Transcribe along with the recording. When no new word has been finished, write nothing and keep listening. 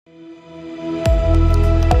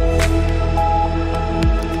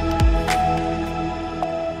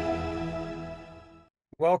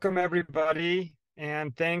Welcome, everybody,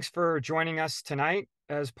 and thanks for joining us tonight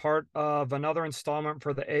as part of another installment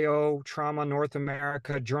for the AO Trauma North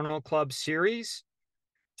America Journal Club series.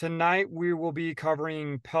 Tonight, we will be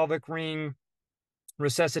covering pelvic ring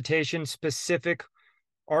resuscitation specific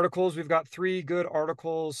articles. We've got three good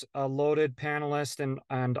articles, a loaded panelist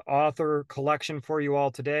and author collection for you all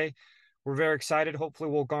today. We're very excited. Hopefully,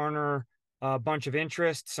 we'll garner a bunch of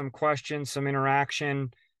interest, some questions, some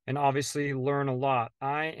interaction, and obviously learn a lot.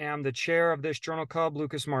 I am the chair of this journal club,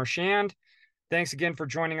 Lucas Marchand. Thanks again for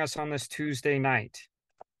joining us on this Tuesday night.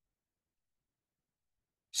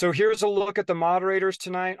 So here's a look at the moderators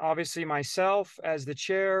tonight. Obviously myself as the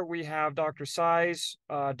chair, we have Dr. Size,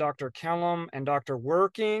 Dr. Kellum, and Dr.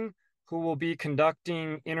 Working, who will be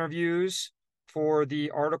conducting interviews for the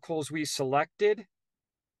articles we selected.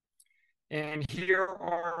 And here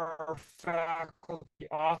are our faculty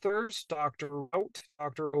authors, Dr. Rout,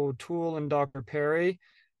 Dr. O'Toole, and Dr. Perry.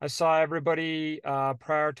 I saw everybody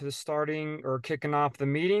prior to the starting or kicking off the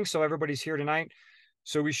meeting, so everybody's here tonight.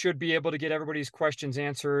 So we should be able to get everybody's questions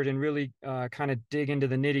answered and really kind of dig into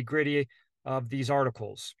the nitty-gritty of these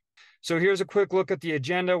articles. So here's a quick look at the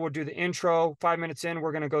agenda. We'll do the intro. 5 minutes in,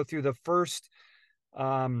 we're going to go through the first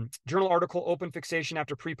journal article, Open Fixation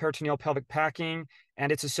After Preperitoneal Pelvic Packing and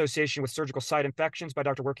Its Association with Surgical Site Infections by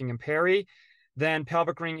Dr. Working and Perry. Then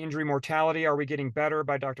Pelvic Ring Injury Mortality, Are We Getting Better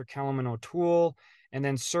by Dr. Kellum and O'Toole. And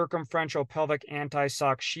then Circumferential Pelvic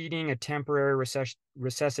Anti-Sock Sheeting, a Temporary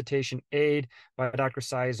Resuscitation Aid by Dr.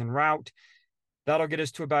 Size and Rout. That'll get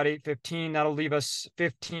us to about 8:15. That'll leave us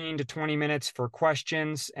 15 to 20 minutes for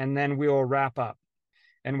questions, and then we'll wrap up.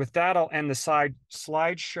 And with that, I'll end the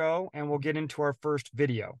slideshow, and we'll get into our first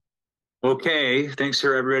video. Okay, thanks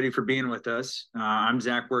for everybody for being with us. I'm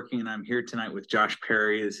Zach Working, and I'm here tonight with Josh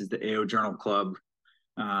Perry. This is the AO Journal Club.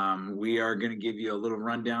 We are going to give you a little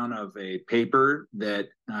rundown of a paper that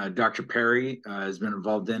Dr. Perry has been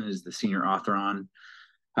involved in as the senior author on.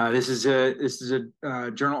 This is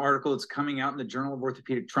a journal article that's coming out in the Journal of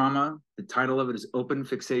Orthopaedic Trauma. The title of it is Open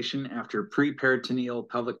Fixation After Preperitoneal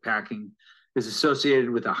Pelvic Packing is Associated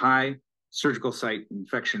with a High Surgical Site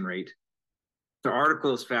Infection Rate. The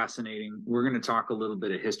article is fascinating. We're going to talk a little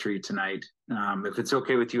bit of history tonight. If it's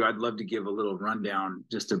okay with you, I'd love to give a little rundown,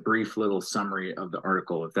 just a brief little summary of the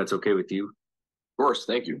article, if that's okay with you. Of course,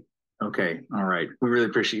 thank you. Okay, all right. We really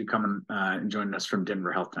appreciate you coming and joining us from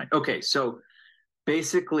Denver Health tonight. Okay, so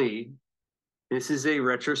basically, this is a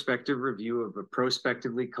retrospective review of a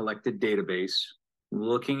prospectively collected database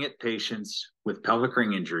looking at patients with pelvic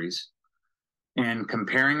ring injuries and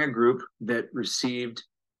comparing a group that received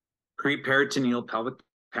preperitoneal pelvic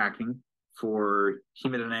packing for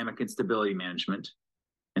hemodynamic instability management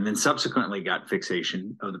and then subsequently got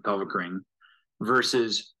fixation of the pelvic ring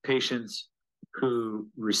versus patients who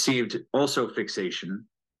received also fixation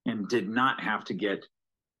and did not have to get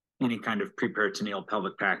any kind of preperitoneal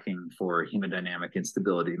pelvic packing for hemodynamic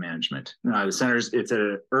instability management. The center's, it's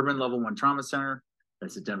an urban level 1 trauma center.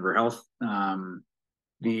 That's at Denver Health.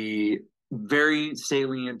 The very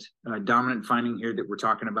salient dominant finding here that we're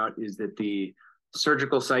talking about is that the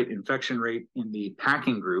surgical site infection rate in the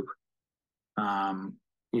packing group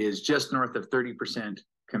is just north of 30%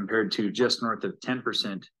 compared to just north of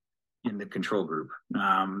 10% in the control group.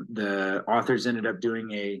 The authors ended up doing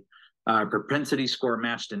a propensity score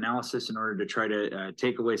matched analysis in order to try to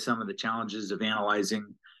take away some of the challenges of analyzing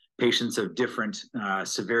patients of different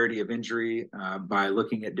severity of injury by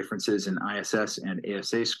looking at differences in ISS and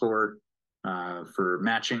ASA score for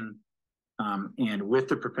matching. And with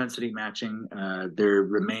the propensity matching, there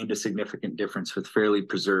remained a significant difference with fairly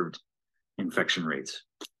preserved infection rates.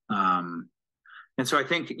 And so I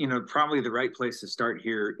think, probably the right place to start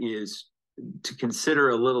here is to consider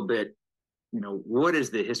a little bit, what is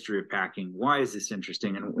the history of packing? Why is this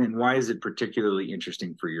interesting? And why is it particularly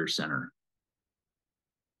interesting for your center?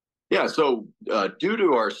 Yeah, so due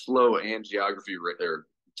to our slow angiography or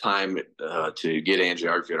time to get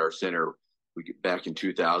angiography at our center, back in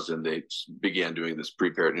 2000, they began doing this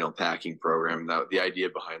preperitoneal packing program. Now, the idea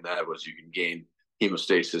behind that was you can gain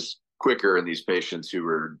hemostasis quicker in these patients who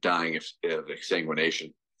were dying of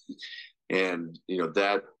exsanguination. And,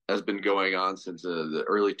 that has been going on since the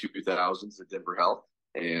early 2000s at Denver Health.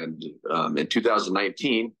 And in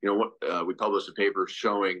 2019, we published a paper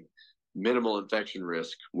showing minimal infection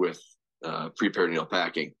risk with preperitoneal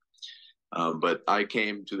packing. But I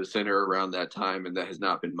came to the center around that time, and that has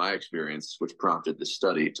not been my experience, which prompted this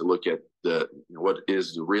study to look at what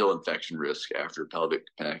is the real infection risk after pelvic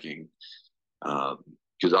packing.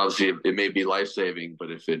 Because obviously it may be life-saving, but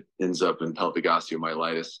if it ends up in pelvic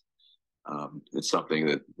osteomyelitis, it's something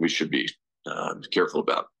that we should be careful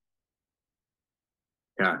about.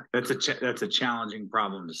 Yeah, that's a challenging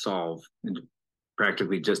problem to solve, and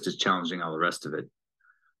practically just as challenging all the rest of it.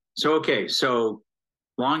 So okay, so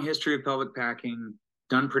long history of pelvic packing,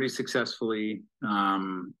 done pretty successfully.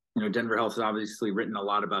 Denver Health has obviously written a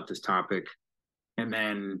lot about this topic, and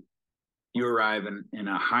then you arrive in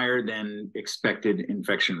a higher than expected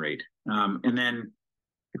infection rate, and then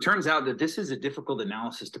it turns out that this is a difficult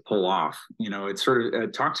analysis to pull off. It's sort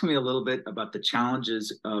of talk to me a little bit about the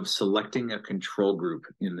challenges of selecting a control group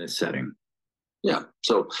in this setting. Yeah.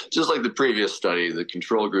 So just like the previous study, the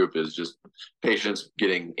control group is just patients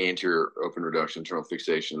getting anterior open reduction, internal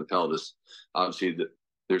fixation of the pelvis. Obviously,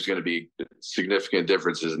 there's going to be significant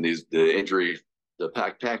differences in these. The injury, the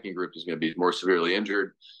packing group is going to be more severely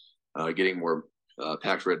injured, getting more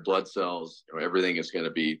packed red blood cells. Everything is going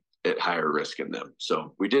to be at higher risk in them.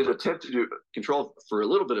 So we did attempt to do control for a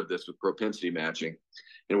little bit of this with propensity matching,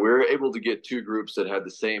 and we were able to get two groups that had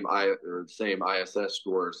the same ISS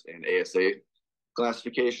scores and ASA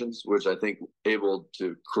classifications, which I think able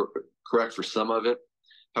to correct for some of it.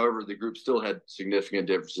 However, the group still had significant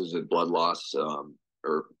differences in blood loss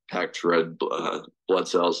or packed red blood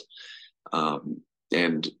cells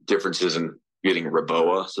and differences in getting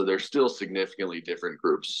Reboa. So they're still significantly different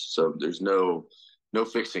groups. So there's no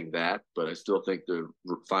fixing that, but I still think the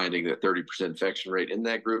finding that 30% infection rate in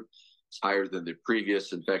that group is higher than the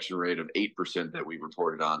previous infection rate of 8% that we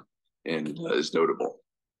reported on, and is notable.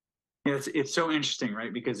 Yeah, it's so interesting,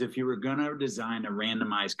 right? Because if you were going to design a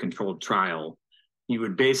randomized controlled trial, you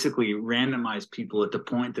would basically randomize people at the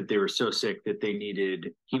point that they were so sick that they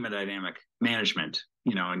needed hemodynamic management,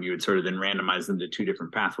 and you would sort of then randomize them to two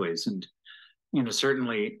different pathways. And,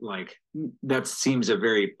 certainly like that seems a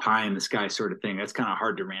very pie in the sky sort of thing. That's kind of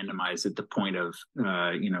hard to randomize at the point of,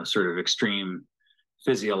 sort of extreme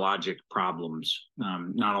physiologic problems,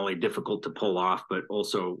 not only difficult to pull off, but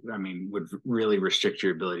also, would really restrict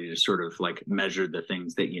your ability to sort of like measure the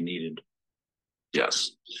things that you needed.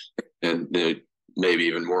 Yes. And maybe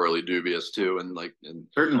even morally dubious too. And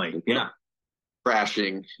certainly, yeah.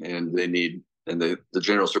 Crashing, and the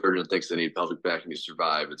general surgeon thinks they need pelvic packing to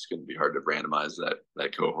survive. It's going to be hard to randomize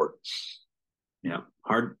that cohort. Yeah.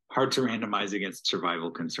 Hard to randomize against survival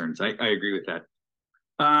concerns. I agree with that.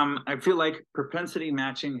 I feel like propensity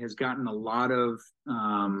matching has gotten a lot of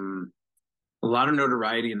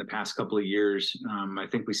notoriety in the past couple of years. I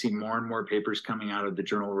think we see more and more papers coming out of the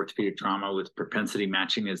Journal of Orthopaedic Trauma with propensity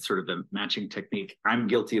matching as sort of the matching technique. I'm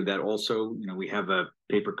guilty of that also. We have a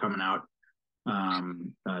paper coming out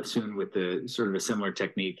soon with the sort of a similar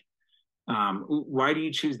technique. Why do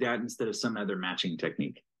you choose that instead of some other matching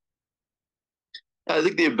technique? I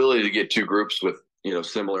think the ability to get two groups with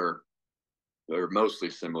similar, or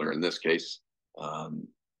mostly similar in this case,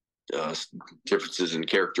 differences in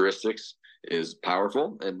characteristics is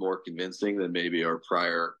powerful and more convincing than maybe our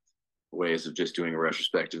prior ways of just doing a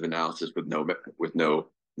retrospective analysis with no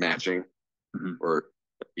matching, mm-hmm. or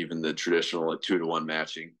even the traditional 2-to-1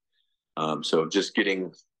 matching. So just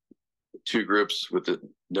getting two groups with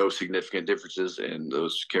no significant differences in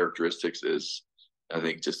those characteristics is, I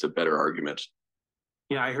think, just a better argument.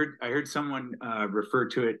 Yeah, I heard someone refer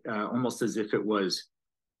to it almost as if it was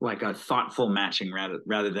like a thoughtful matching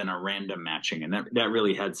rather than a random matching, and that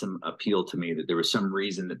really had some appeal to me, that there was some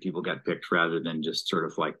reason that people got picked rather than just sort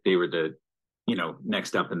of like they were the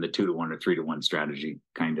next up in the 2-to-1 or 3-to-1 strategy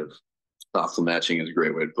kind of. Thoughtful matching is a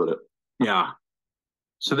great way to put it. Yeah.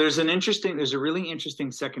 So there's a really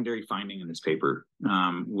interesting secondary finding in this paper,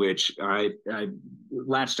 which I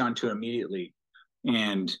latched onto immediately,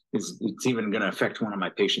 and it's even going to affect one of my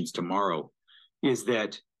patients tomorrow, is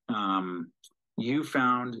that you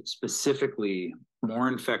found specifically more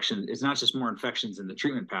infections. It's not just more infections in the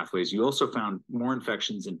treatment pathways. You also found more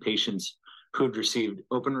infections in patients who had received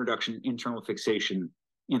open reduction internal fixation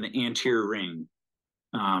in the anterior ring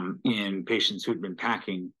in patients who'd been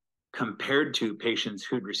packing, compared to patients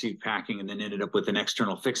who'd received packing and then ended up with an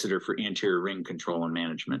external fixator for anterior ring control and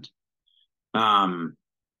management.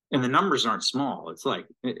 And the numbers aren't small. It's like,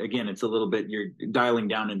 again, it's a little bit, you're dialing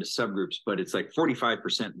down into subgroups, but it's like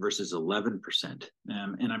 45% versus 11%.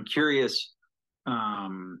 And I'm curious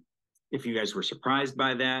if you guys were surprised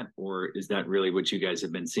by that, or is that really what you guys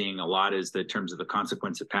have been seeing a lot, is the terms of the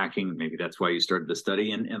consequence of packing? Maybe that's why you started the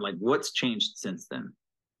study, and like what's changed since then?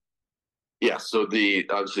 Yeah, so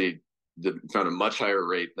obviously found a much higher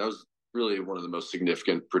rate. That was really one of the most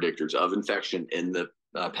significant predictors of infection in the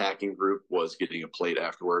packing group, was getting a plate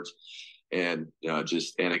afterwards. And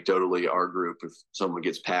just anecdotally, our group, if someone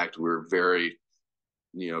gets packed, we're very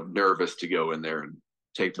nervous to go in there and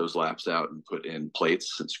take those laps out and put in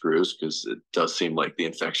plates and screws, because it does seem like the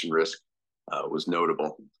infection risk was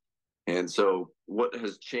notable. And so what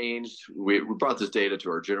has changed, we brought this data to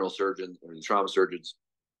our general surgeons and trauma surgeons,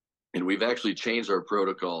 and we've actually changed our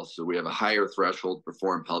protocol. So we have a higher threshold to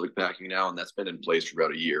perform pelvic packing now, and that's been in place for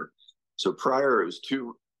about a year. So prior, it was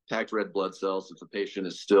 2 packed red blood cells. If the patient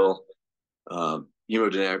is still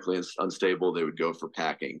hemodynamically unstable, they would go for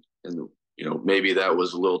packing. And, maybe that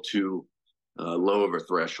was a little too low of a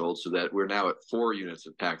threshold, so that we're now at 4 units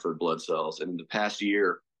of packed red blood cells. And in the past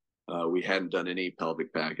year, we hadn't done any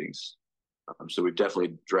pelvic packings. So we've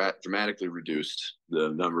definitely dramatically reduced the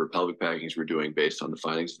number of pelvic packings we're doing based on the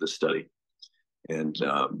findings of this study. And,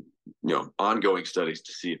 ongoing studies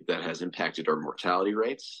to see if that has impacted our mortality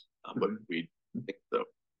rates. But we think so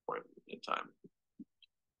point in time.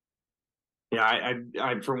 Yeah,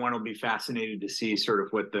 I for one will be fascinated to see sort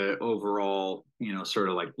of what the overall, sort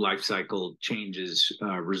of like life cycle changes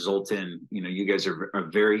result in. You guys are a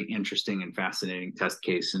very interesting and fascinating test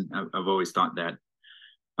case, and I've always thought that.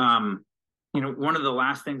 One of the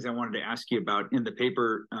last things I wanted to ask you about in the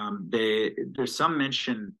paper, there's some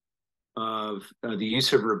mention of the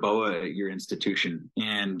use of REBOA at your institution,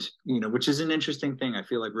 and which is an interesting thing. I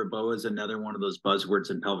feel like REBOA is another one of those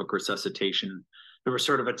buzzwords in pelvic resuscitation. There was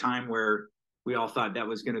sort of a time where we all thought that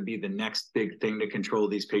was going to be the next big thing to control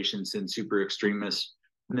these patients in super extremis.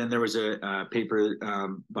 And then there was a paper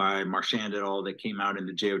by Marchand et al. That came out in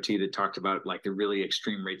the JOT that talked about like the really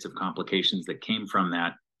extreme rates of complications that came from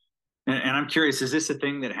that. And I'm curious, is this a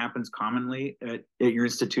thing that happens commonly at your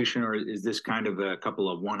institution, or is this kind of a couple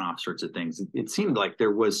of one-off sorts of things? It seemed like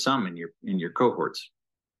there was some in your cohorts.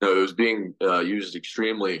 No, it was being used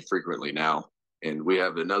extremely frequently now. And we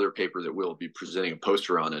have another paper that we'll be presenting a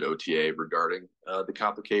poster on at OTA regarding the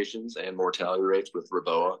complications and mortality rates with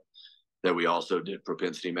REBOA that we also did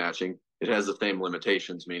propensity matching. It has the same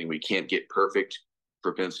limitations, meaning we can't get perfect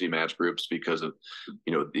propensity match groups because of,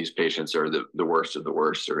 these patients are the worst of the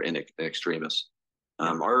worst or in extremis.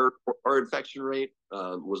 Our infection rate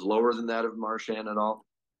was lower than that of Marchand et al.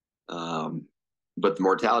 But the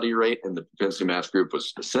mortality rate in the propensity match group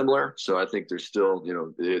was similar. So I think there's still,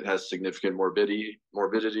 it has significant morbidity.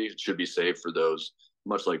 It should be safe for those,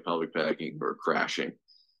 much like pelvic packing or crashing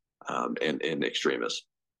and extremis.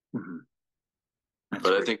 Mm-hmm. But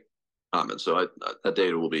great. I think so that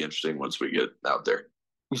data will be interesting once we get out there.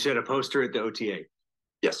 You said a poster at the OTA?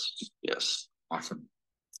 Yes. Awesome.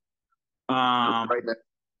 Right next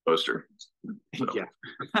poster. So. Yeah.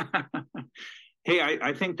 Hey,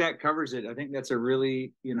 I think that covers it. I think that's a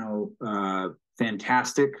really,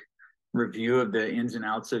 fantastic review of the ins and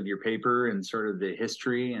outs of your paper and sort of the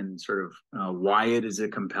history and sort of why it is a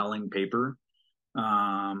compelling paper.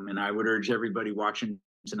 And I would urge everybody watching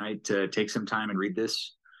tonight to take some time and read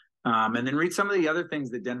this. And then read some of the other things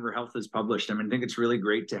that Denver Health has published. I think it's really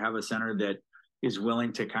great to have a center that is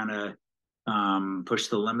willing to kind of push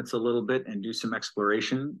the limits a little bit and do some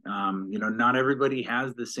exploration. Not everybody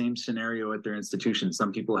has the same scenario at their institution.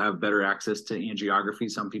 Some people have better access to angiography,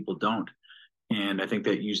 some people don't. And I think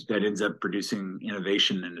that ends up producing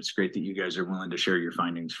innovation, and it's great that you guys are willing to share your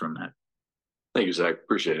findings from that. Thank you, Zach.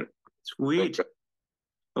 Appreciate it. Sweet.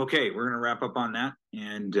 Okay, we're going to wrap up on that,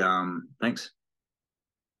 and thanks.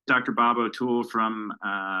 Dr. Bob O'Toole from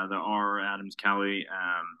the R. Adams Cowie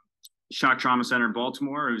Shock Trauma Center in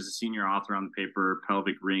Baltimore, who's a senior author on the paper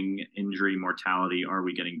Pelvic Ring Injury Mortality, Are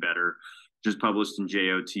We Getting Better? Just published in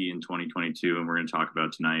JOT in 2022, and we're going to talk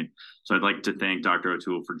about tonight. So I'd like to thank Dr.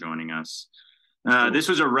 O'Toole for joining us. This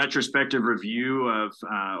was a retrospective review of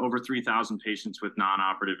over 3,000 patients with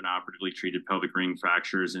non-operative and operatively treated pelvic ring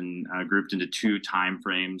fractures, and grouped into 2 time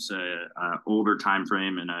frames, older time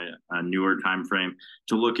frame and a newer time frame,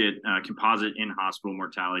 to look at composite in-hospital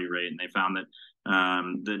mortality rate. And they found that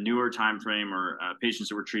the newer time frame, or patients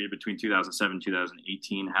that were treated between 2007 and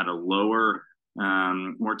 2018, had a lower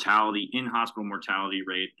in-hospital mortality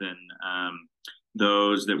rate than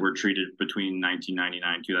those that were treated between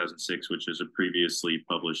 1999 and 2006, which is a previously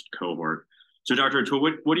published cohort. So Dr. O'Toole,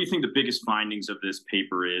 what do you think the biggest findings of this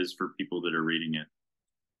paper is for people that are reading it?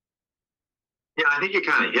 Yeah, I think you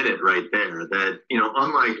kind of hit it right there, that,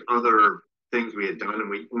 unlike other things we had done, and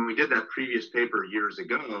when we did that previous paper years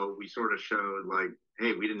ago, we sort of showed like,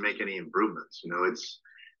 hey, we didn't make any improvements. It's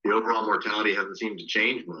the overall mortality hasn't seemed to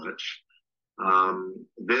change much.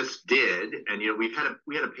 This did, and we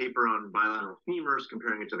had a paper on bilateral femurs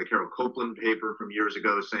comparing it to the Carol Copeland paper from years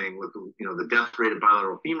ago, saying, look, the death rate of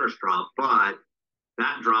bilateral femurs dropped, but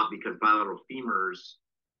that dropped because bilateral femurs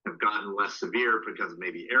have gotten less severe because of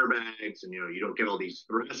maybe airbags, and you don't get all these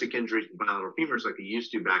thoracic injuries with bilateral femurs like you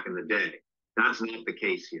used to back in the day. That's not the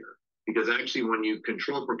case here, because actually when you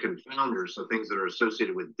control for confounders, so things that are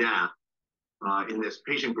associated with death, in this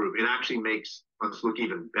patient group, it actually makes us look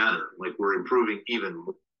even better. Like we're improving even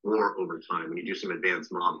more over time when you do some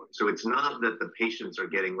advanced modeling. So it's not that the patients are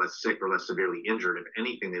getting less sick or less severely injured. If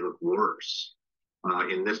anything, they look worse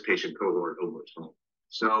in this patient cohort over time.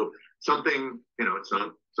 So something, it's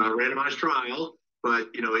not a randomized trial, but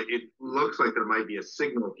it looks like there might be a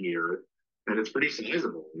signal here, and it's pretty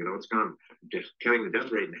sizable. It's kind of just cutting the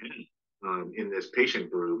death rate in half in this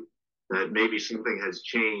patient group, that maybe something has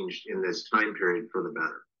changed in this time period for the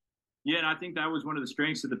better. Yeah, and I think that was one of the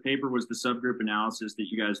strengths of the paper, was the subgroup analysis that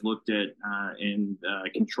you guys looked at and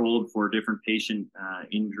controlled for different patient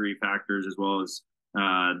injury factors, as well as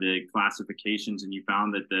the classifications. And you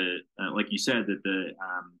found that like you said, that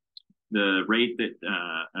the rate that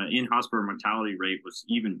in-hospital mortality rate was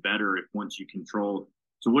even better if once you control.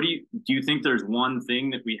 So what do you think there's one thing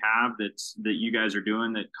that we have that you guys are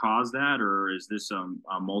doing that caused that, or is this a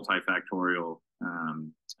multifactorial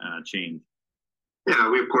change?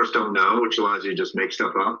 Yeah, we of course don't know, which allows you to just make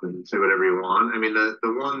stuff up and say whatever you want. I mean,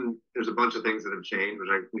 there's a bunch of things that have changed,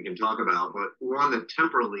 which we can talk about, but one that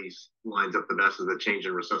temporally lines up the best is the change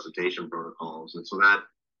in resuscitation protocols. And so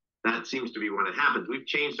that seems to be when it happens. We've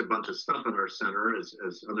changed a bunch of stuff at our center, as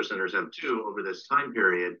other centers have too, over this time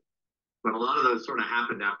period. But a lot of those sort of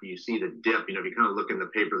happened after you see the dip. If you kind of look in the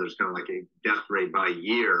paper, there's kind of like a death rate by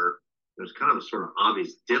year. There's kind of a sort of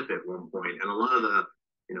obvious dip at one point. And a lot of the,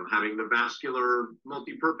 having the vascular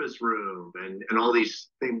multi-purpose room and all these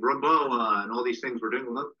things, Roboa and all these things we're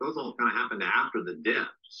doing, those all kind of happened after the dip.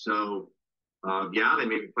 So, yeah, they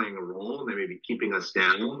may be playing a role. They may be keeping us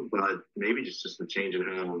down, but maybe just the change in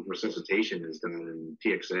how resuscitation is done and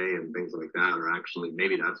TXA and things like that are actually,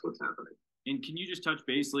 maybe that's what's happening. And can you just touch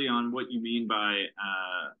basically on what you mean by,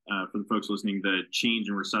 for the folks listening, the change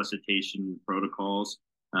in resuscitation protocols,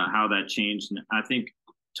 how that changed? And I think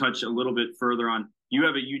touch a little bit further on, you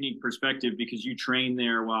have a unique perspective because you trained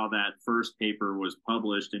there while that first paper was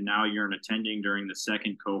published, and now you're an attending during the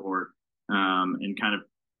second cohort, and kind of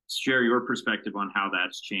share your perspective on how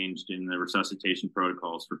that's changed in the resuscitation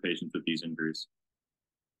protocols for patients with these injuries.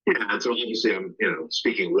 Yeah, and so obviously I'm,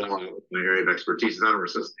 speaking well out of my area of expertise. I don't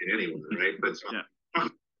resuscitate anyone, right? But so yeah.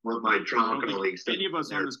 What my trauma colleagues. Any of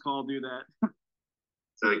us on this call do that.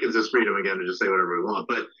 So it gives us freedom again to just say whatever we want.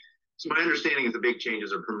 But so my understanding is the big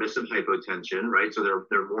changes are permissive hypotension, right? So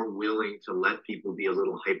they're more willing to let people be a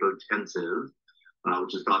little hypotensive,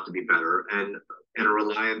 which is thought to be better, and a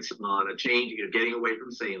reliance on a change, getting away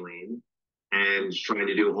from saline and trying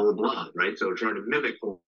to do whole blood, right? So trying to mimic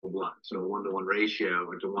whole blood, so 1-to-1 ratio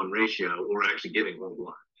or to 1 ratio, or actually giving whole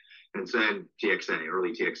blood, and then TXA,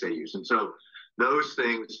 early TXA use. And so those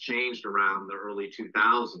things changed around the early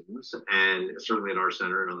 2000s, and certainly at our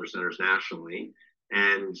center and other centers nationally.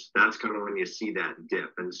 And that's kind of when you see that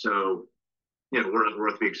dip. And so, we're not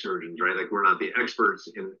orthopedic surgeons, right? Like we're not the experts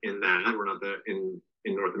in that. We're not in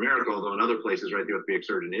North America, although in other places, right, the orthopedic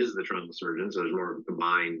surgeon is the trauma surgeon. So there's more of a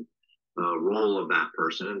combined role of that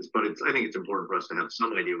person. But I think it's important for us to have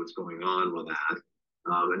some idea what's going on with that.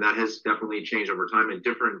 And that has definitely changed over time. And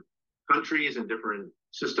different countries and different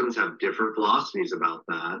systems have different philosophies about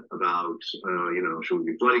that, about, should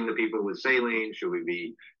we be flooding the people with saline? Should we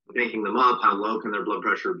be making them up? How low can their blood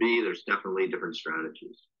pressure be? There's definitely different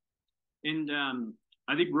strategies. And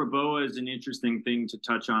I think Roboa is an interesting thing to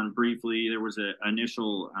touch on briefly. There was an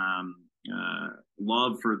initial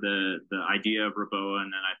love for the idea of Roboa,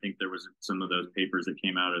 and then I think there was some of those papers that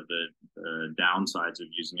came out of the downsides of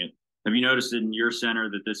using it. Have you noticed in your center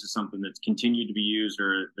that this is something that's continued to be used,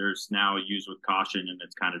 or there's now used with caution and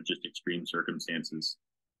it's kind of just extreme circumstances?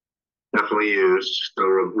 Definitely used. So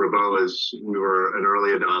Roboa we were an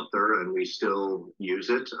early adopter and we still use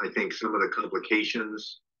it. I think some of the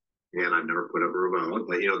complications, and I've never put up Roboa,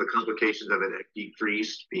 but the complications of it have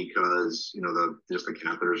decreased because just the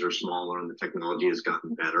catheters are smaller and the technology has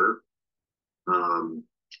gotten better.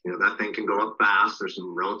 That thing can go up fast. There's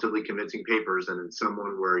some relatively convincing papers, and in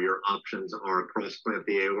someone where your options are cross-clamp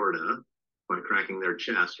the aorta by cracking their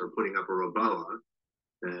chest or putting up a Roboa,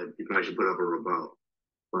 that you probably should put up a Roboa.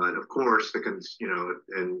 But of course,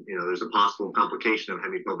 there's a possible complication of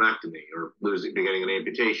hemipelvectomy or getting an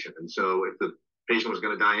amputation. And so if the patient was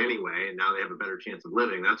going to die anyway, and now they have a better chance of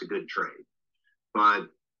living, that's a good trade. But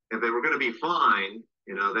if they were going to be fine,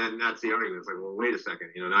 then that's the argument. It's like, well, wait a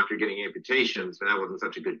second, now if you're getting amputations, that wasn't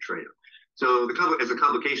such a good trade-off. So as the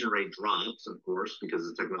complication rate drops, of course, because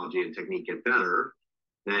the technology and technique get better,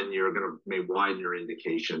 then you're going to maybe widen your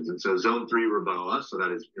indications. And so zone 3 Roboa, so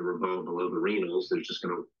that is your Roboa below the renals, that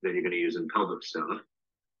you're going to use in pelvic stuff,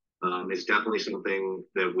 is definitely something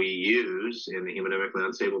that we use in the hemodynamically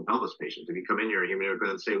unstable pelvis patients. If you come in here,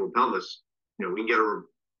 hemodynamically unstable pelvis, we can get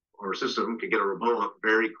our system can get a Reboa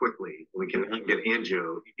very quickly. We can get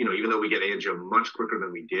angio, even though we get angio much quicker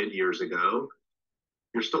than we did years ago,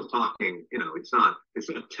 you're still talking, it's not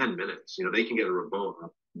 10 minutes. They can get a Reboa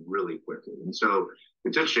up really quickly. And so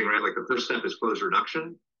it's interesting, right? Like the first step is close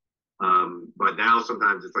reduction. But now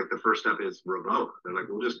sometimes it's like the first step is Reboa. They're like,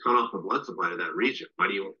 we'll just cut off the blood supply to that region. Why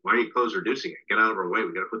are you close reducing it? Get out of our way.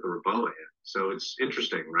 We got to put the Reboa in. So it's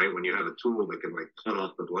interesting, right? When you have a tool that can like cut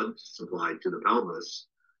off the blood supply to the pelvis,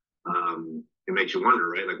 it makes you wonder,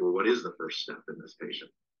 right? Like, well, what is the first step in this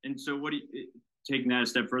patient? And so taking that a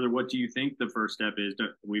step further, what do you think the first step is?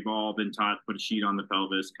 We've all been taught to put a sheet on the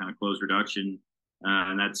pelvis, kind of close reduction.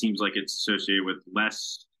 And that seems like it's associated with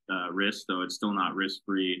less risk, though it's still not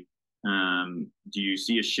risk-free. Do you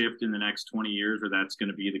see a shift in the next 20 years where that's going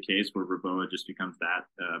to be the case, where Reboa just becomes that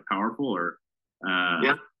powerful? Or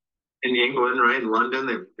yeah, in England, right, in London,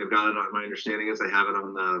 they've got it. My understanding is they have it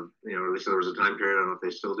on the, at least there was a time period, I don't know if they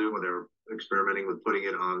still do, where they were experimenting with putting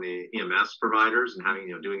it on the EMS providers and having,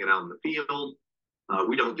 doing it out in the field.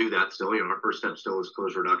 We don't do that still. Our first step still is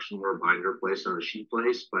close reduction, where a binder placed on a sheet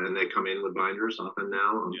place, but then they come in with binders often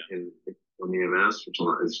now on the EMS, which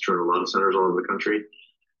is true in a lot of centers all over the country.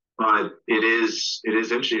 But it is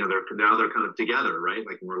interesting. They're kind of together, right?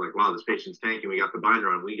 Like we're like, wow, this patient's tanking. We got the binder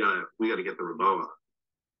on. We gotta get the Reboa.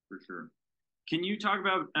 For sure. Can you talk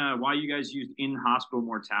about why you guys used in-hospital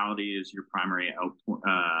mortality as your primary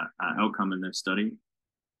outcome in this study?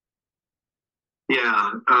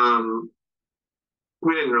 Yeah,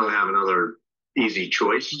 we didn't really have another easy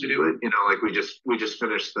choice to do it. Like we just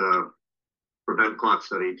finished the prevent clot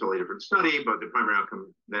study, totally different study, but the primary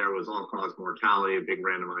outcome there was all-cause mortality, a big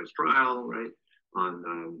randomized trial, right,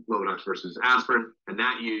 on Lovenox versus aspirin, and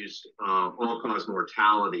that used all-cause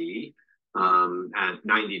mortality at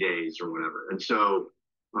 90 days or whatever. And so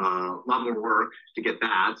a lot more work to get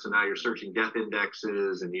that. So now you're searching death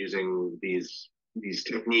indexes and using these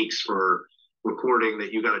techniques for recording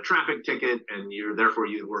that you got a traffic ticket and you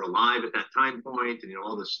were alive at that time point, and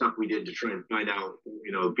all the stuff we did to try and find out,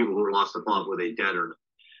 people who were lost to plot, were they dead or not.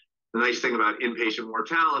 The nice thing about inpatient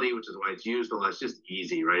mortality, which is why it's used a lot, it's just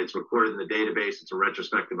easy, right? It's recorded in the database. It's a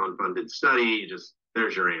retrospective unfunded study.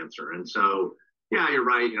 There's your answer. And so, yeah, you're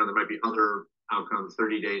right. There might be other outcomes,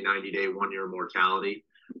 30-day, 90-day, 1-year mortality,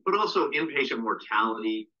 but also inpatient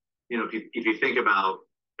mortality. If you think about,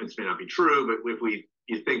 this may not be true, but if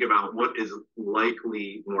you think about what is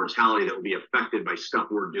likely mortality that will be affected by stuff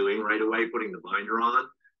we're doing right away, putting the binder on,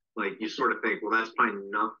 like you sort of think, well, that's probably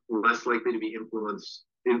not less likely to be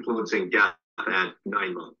influencing death at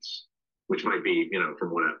 9 months, which might be, from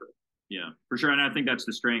whatever. Yeah, for sure. And I think that's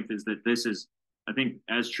the strength, is that this is, I think,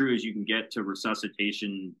 as true as you can get to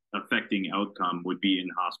resuscitation affecting outcome would be in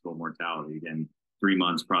hospital mortality. Again, 3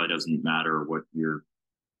 months probably doesn't matter what your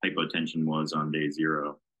hypotension was on day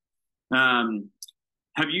 0.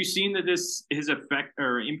 Have you seen that this has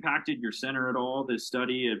impacted your center at all, this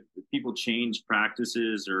study? Have people changed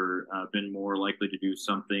practices or been more likely to do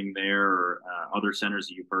something there, or other centers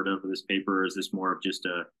that you've heard of this paper? Or is this more of just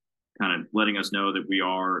a kind of letting us know that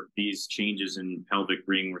these changes in pelvic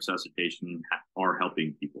ring resuscitation are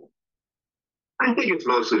helping people? I think it's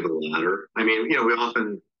mostly the latter. I mean, we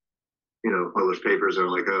often, publish papers that are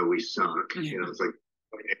like, oh, we suck. It's like,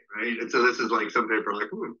 right? And so this is like some paper like,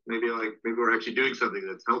 maybe we're actually doing something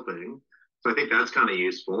that's helping. So I think that's kind of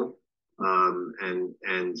useful.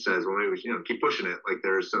 And says, well, maybe we should, keep pushing it. Like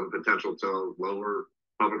there's some potential to lower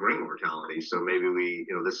pelvic ring mortality. So maybe we,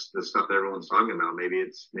 this stuff that everyone's talking about, maybe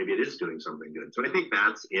it is doing something good. So I think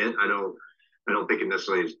that's it. I don't think it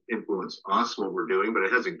necessarily has influenced us what we're doing, but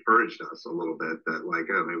it has encouraged us a little bit that like,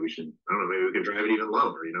 oh, maybe we should, I don't know, maybe we can drive it even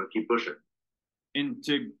lower, keep pushing. And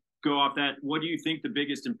to go off that, what do you think the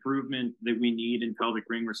biggest improvement that we need in pelvic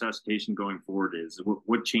ring resuscitation going forward is?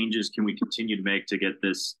 What changes can we continue to make to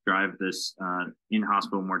drive this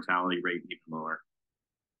in-hospital mortality rate even lower?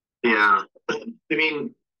 Yeah, I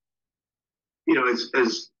mean,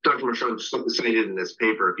 as Dr. Marchand cited in this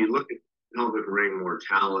paper, if you look at pelvic ring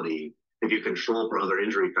mortality, if you control for other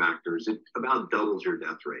injury factors, it about doubles your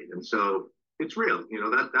death rate. And so it's real,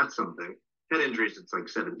 that's something. Head injuries, it's like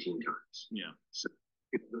 17 times. Yeah. So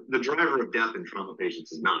the driver of death in trauma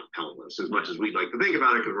patients is not pelvis, as much as we'd like to think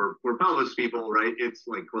about it, because we're pelvis people, right? It's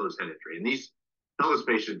like closed head injury. And these pelvis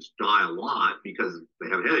patients die a lot because they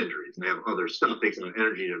have head injuries and they have other stuff. It takes a lot of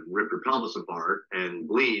energy to rip your pelvis apart and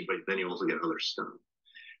bleed, but then you also get other stuff.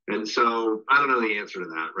 And so I don't know the answer to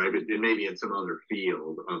that, right? But it may be in some other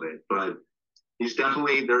field of it. But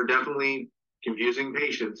they're definitely confusing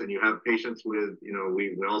patients, and you have patients with,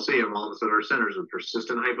 we all see them, all of us at our centers, with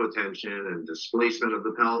persistent hypotension and displacement of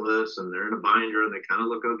the pelvis, and they're in a binder and they kind of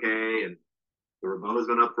look okay. And the Roboa's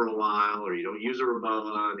been up for a while, or you don't use a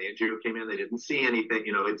Roboa, and the angio came in, they didn't see anything.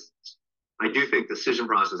 I do think the decision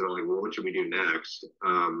process of like, well, what should we do next,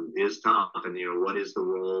 is tough. And what is the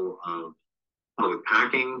role of pelvic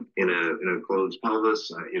packing in a closed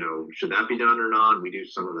pelvis? Should that be done or not? We do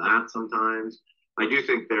some of that sometimes. I do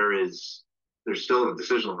think there's still a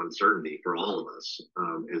decisional uncertainty for all of us,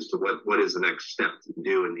 as to what is the next step to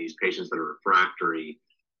do in these patients that are refractory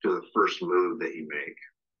to the first move that you make.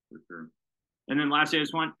 Mm-hmm. And then lastly, I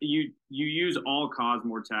just want you use all-cause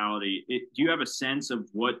mortality. Do you have a sense of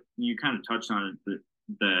what you kind of touched on it,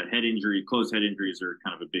 the head injury, closed head injuries are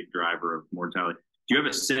kind of a big driver of mortality. Do you have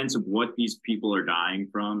a sense of what these people are dying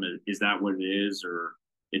from? Is that what it is, or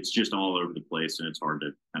it's just all over the place and it's hard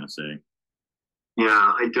to kind of say?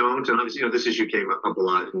 Yeah, I don't. And obviously, this issue came up a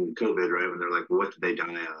lot in COVID, right? When they're like, what did they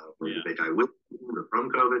die of? Or did they die with or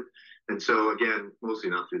from COVID? And so, again, mostly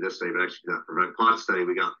not through this study, but actually that prevent clot study,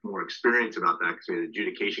 we got more experience about that because we had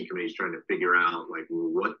adjudication committees trying to figure out, like, well,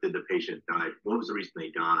 what did the patient die? What was the reason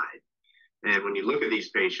they died? And when you look at these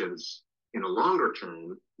patients in a longer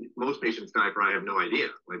term, most patients die probably have no idea.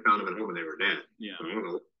 I found them at home and they were dead. Yeah. So I don't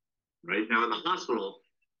know. Right now in the hospital,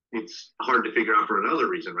 it's hard to figure out for another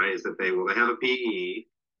reason, right? Is that they have a PE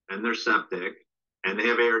and they're septic and they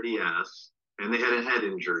have ARDS and they had a head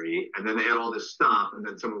injury and then they had all this stuff and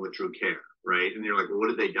then someone withdrew care, right? And you're like, well, what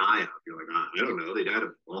did they die of? You're like, I don't know. They died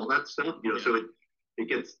of all that stuff, So it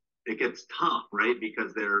gets tough, right?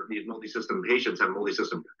 Because these multi-system patients have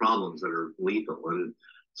multi-system problems that are lethal. And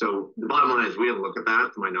so the bottom line is we didn't look at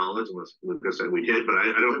that, to my knowledge, unless Lucas said we did, but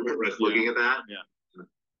I don't remember us looking at that. Yeah.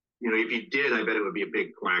 If you did, I bet it would be a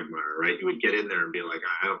big quagmire, right? You would get in there and be like,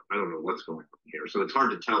 I don't know what's going on here. So it's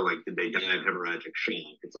hard to tell, like, did they die of hemorrhagic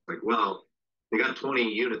shock? It's like, well, they got 20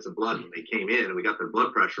 units of blood when they came in and we got their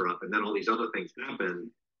blood pressure up and then all these other things happened,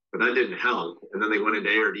 but that didn't help. And then they went into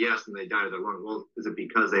ARDS and they died of their lungs. Well, is it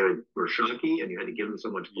because they were shocky and you had to give them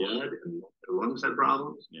so much blood and their lungs had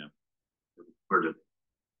problems? Yeah. Hard to.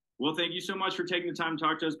 Well, thank you so much for taking the time to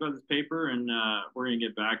talk to us about this paper, and we're going to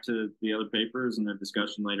get back to the other papers and the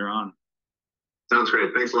discussion later on. Sounds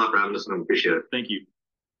great. Thanks a lot for having us, and I appreciate it. Thank you.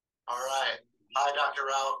 All right. Hi, Dr.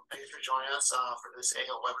 Rao. Thank you for joining us for this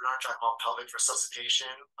AO webinar talking about pelvic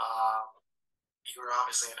resuscitation. You are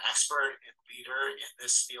obviously an expert and leader in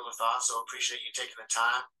this field of thought, so appreciate you taking the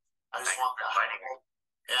time. I just want to highlight.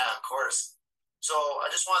 Yeah, of course. So I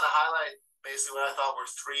just wanted to highlight basically what I thought were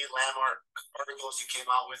three landmark articles you came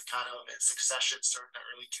out with kind of in succession starting in the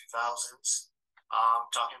early 2000s,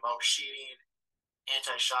 talking about sheeting,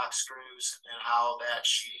 anti-shock screws, and how that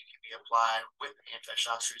sheeting can be applied with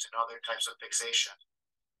anti-shock screws and other types of fixation.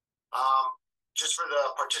 Just for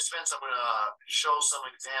the participants, I'm going to show some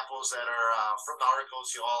examples that are from the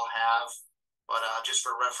articles you all have, but just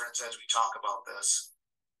for reference as we talk about this.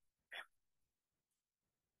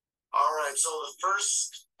 All right, so the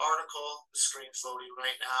first article, the screen's loading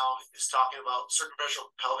right now, is talking about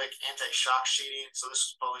circumferential pelvic anti-shock sheeting. So this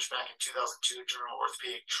was published back in 2002 in Journal of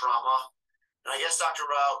Orthopaedic Trauma. And I guess, Dr.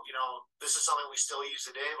 Rao, this is something we still use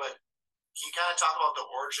today, but can you kind of talk about the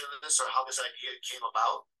origin of this or how this idea came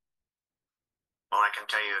about? Well, I can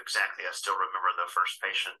tell you exactly. I still remember the first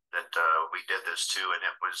patient that we did this to, and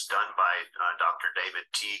it was done by Dr. David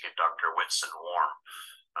Teague and Dr. Winston Warm.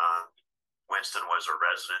 Winston was a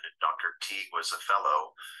resident and Dr. Teague was a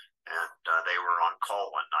fellow, and they were on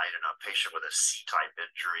call one night, and a patient with a C-type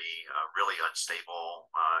injury, really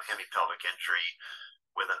unstable hemipelvic injury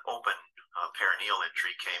with an open perineal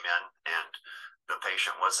injury came in, and the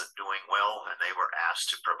patient wasn't doing well, and they were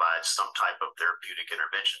asked to provide some type of therapeutic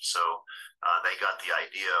intervention. So they got the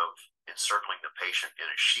idea of encircling the patient in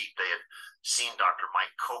a sheet. They had seen Dr.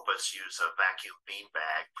 Mike Kopus use a vacuum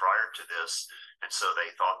beanbag prior to this, and so they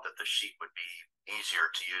thought that the sheet would be easier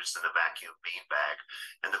to use than the vacuum beanbag.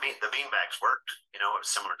 And the beanbags worked. It was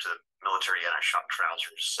similar to military anti-shock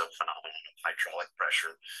trousers, so phenomenon of hydraulic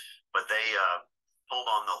pressure. But they pulled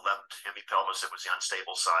on the left hemipelvis. It was the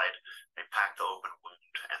unstable side. They packed the open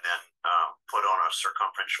wound and then put on a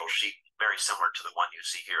circumferential sheet very similar to the one you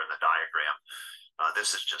see here in the diagram.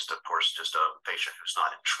 This is just, of course, just a patient who's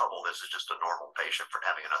not in trouble. This is just a normal patient for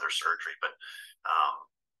having another surgery. But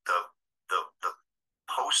the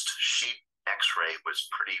post-sheet X-ray was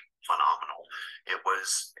pretty phenomenal. It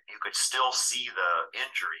was, you could still see the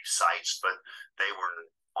injury sites, but they were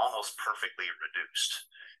almost perfectly reduced.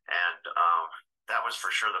 And that was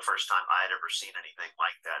for sure the first time I had ever seen anything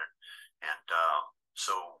like that. And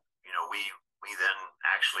so, we then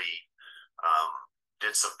actually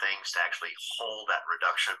did some things to actually hold that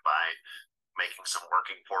reduction by making some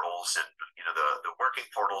working portals, and the working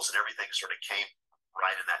portals and everything sort of came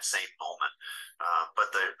right in that same moment. But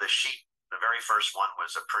the sheet The very first one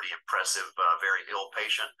was a pretty impressive, very ill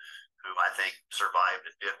patient who I think survived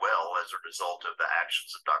and did well as a result of the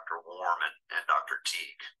actions of Dr. Warm and Dr.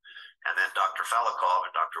 Teague. And then Dr. Falikov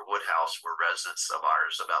and Dr. Woodhouse were residents of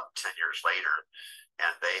ours about 10 years later.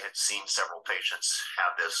 And they had seen several patients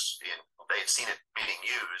have this, they had seen it being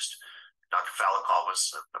used. Dr. Falikov was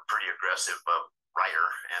a pretty aggressive writer,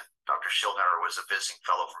 and Dr. Schildhauer was a visiting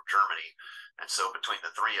fellow from Germany. And so between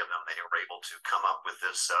the three of them, they were able to come up with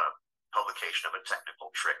this publication of a technical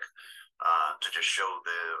trick to just show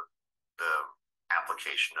the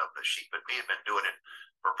application of the sheet. But we had been doing it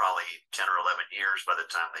for probably 10 or 11 years by the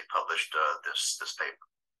time they published this paper.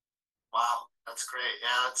 Wow, that's great.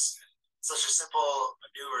 Yeah, it's such a simple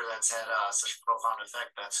maneuver that's had such a profound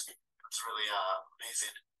effect. That's really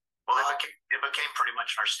amazing. Well, it became pretty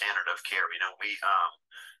much our standard of care. You know,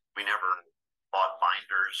 we never bought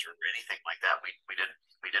binders or anything like that. We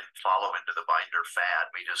didn't follow into the binder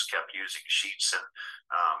fad. We just kept using sheets, and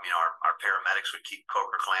you know, our paramedics would keep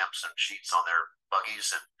coker clamps and sheets on their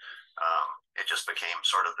buggies, and it just became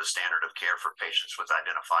sort of the standard of care for patients with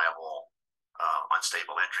identifiable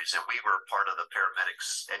unstable injuries. And we were part of the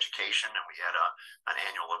paramedics education, and we had an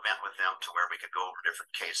annual event with them to where we could go over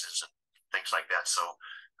different cases and things like that. So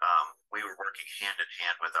we were working hand in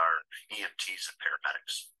hand with our EMTs and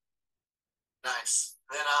paramedics. Nice.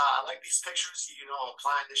 Then I like these pictures, you know,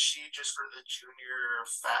 applying the sheet just for the junior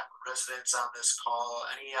fat residents on this call.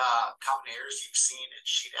 Any common errors you've seen in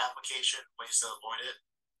sheet application, ways to avoid it?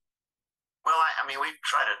 Well, I mean, we've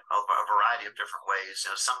tried a variety of different ways. You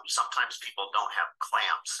know, sometimes people don't have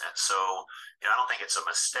clamps, and so, you know, I don't think it's a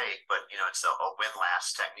mistake, but you know, it's a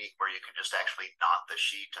windlass technique where you can just actually knot the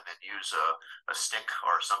sheet and then use a stick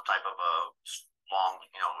or some type of a long,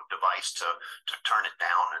 you know, device to turn it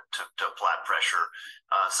down and to apply pressure.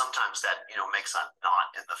 Sometimes that, you know, makes a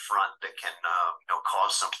knot in the front that can, you know,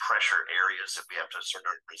 cause some pressure areas that we have to sort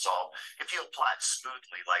of resolve. If you apply it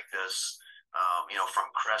smoothly like this, you know,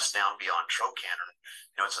 from crest down beyond trochanter,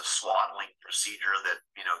 you know, it's a swaddling procedure that,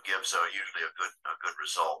 you know, gives usually a good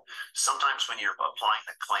result. Sometimes when you're applying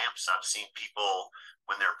the clamps, I've seen people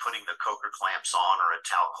when they're putting the coker clamps on or a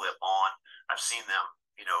towel clip on, I've seen them,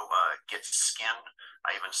 you know, get skin.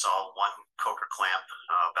 I even saw one coker clamp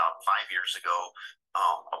about 5 years ago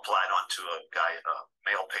applied onto a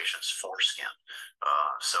male patient's foreskin.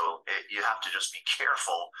 So you have to just be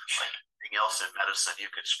careful. Like anything else in medicine,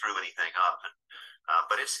 you can screw anything up,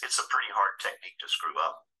 but it's a pretty hard technique to screw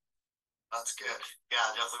up. That's good. Yeah,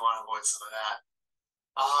 I definitely want to avoid some of that.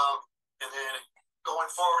 And then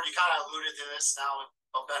going forward, you kind of alluded to this now.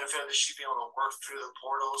 A benefit of the sheet being able to work through the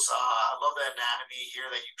portals. I love the anatomy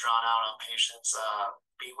here that you've drawn out on patients.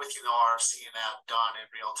 Being with you in the OR, seeing that done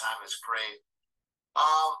in real time is great.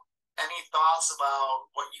 Any thoughts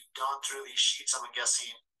about what you've done through these sheets? I'm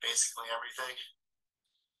guessing basically everything.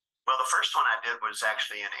 Well, the first one I did was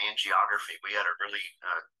actually in angiography. We had a really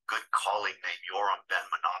good colleague named Yoram Ben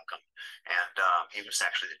Menachem, and he was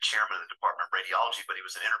actually the chairman of the Department of Radiology, but he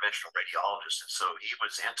was an interventional radiologist, and so he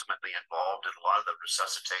was intimately involved in a lot of the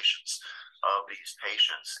resuscitations of these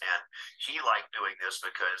patients. And he liked doing this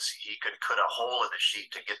because he could cut a hole in the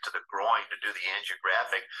sheet to get to the groin to do the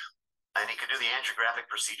angiographic, and he could do the angiographic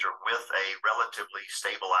procedure with a relatively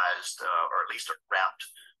stabilized, or at least a wrapped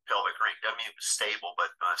pelvic ring. Doesn't mean it was stable,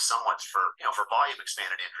 but somewhat for volume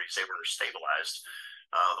expanded injuries, they were stabilized,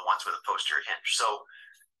 the ones with a posterior hinge. So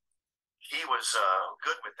he was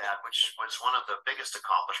good with that, which was one of the biggest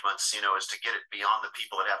accomplishments, you know, is to get it beyond the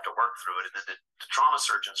people that have to work through it. And then the trauma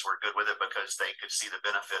surgeons were good with it because they could see the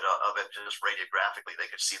benefit of it. Just radiographically, they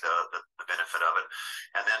could see the benefit of it.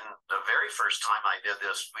 And then the very first time I did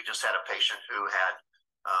this, we just had a patient who had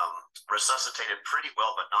resuscitated pretty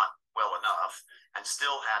well, but not well enough, and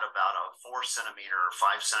still had about a 4 centimeter or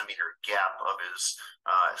 5 centimeter gap of his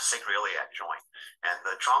sacroiliac joint. And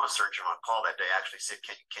the trauma surgeon on call that day actually said,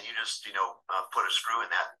 can you just, you know, put a screw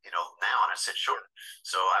in that, you know, now? And I said, sure.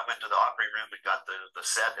 So I went to the operating room and got the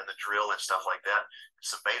set and the drill and stuff like that,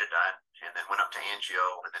 some betadine, and then went up to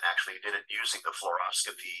angio, and then actually did it using the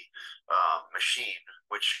fluoroscopy machine,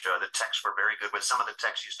 which the techs were very good with. Some of the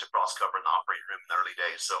techs used to cross cover in the operating room in the early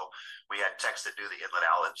days, so we had techs that do the inlet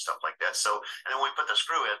outlet and stuff like that. So, and then when we put the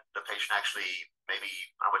screw in, the patient actually, maybe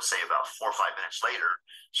I would say about 4 or 5 minutes later,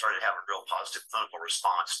 started having a real positive clinical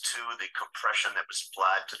response to the compression that was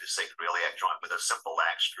applied to the sacroiliac joint with a simple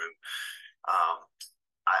lag screw.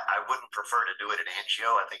 I wouldn't prefer to do it in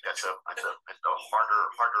angio. I think that's a harder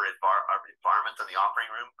environment than the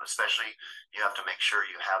operating room. Especially, you have to make sure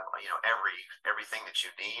you have, you know, everything that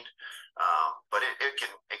you need. But it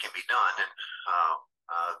can be done. And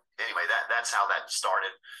anyway, that's how that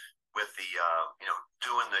started with the you know,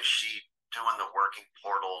 doing the sheet doing the working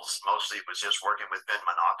portals. Mostly it was just working with Ben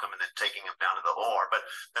Menachem and then taking him down to the OR, but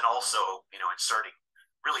then also, inserting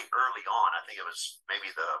really early on. I think it was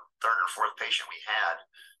maybe the third or fourth patient we had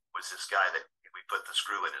was this guy that we put the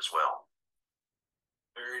screw in as well.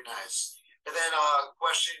 Very nice. And then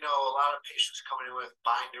question, a lot of patients are coming in with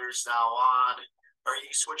binders now on. Are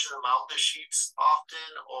you switching them out the sheets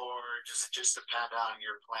often, or does it just depend on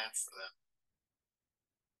your plan for them?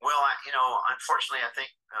 Well, unfortunately, I think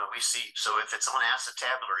we see, so if it's on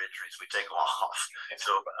acetabular injuries, we take them off.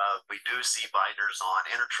 So we do see binders on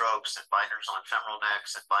intertrocks and binders on femoral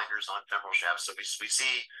necks and binders on femoral shafts. So we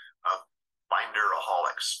see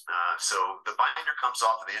binderaholics. So the binder comes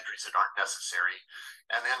off of the injuries that aren't necessary.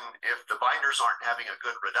 And then if the binders aren't having a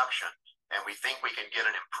good reduction, and we think we can get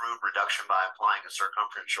an improved reduction by applying a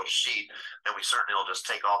circumferential sheet, then we certainly will just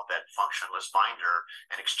take off that functionless binder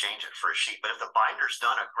and exchange it for a sheet. But if the binder's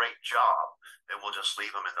done a great job, then we'll just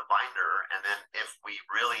leave them in the binder. And then if we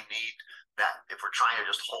really need that, if we're trying to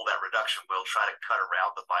just hold that reduction, we'll try to cut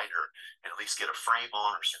around the binder and at least get a frame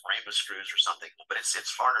on or some Ramus screws or something. But it's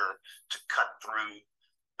harder to cut through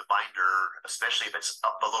the binder, especially if it's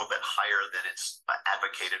up a little bit higher than it's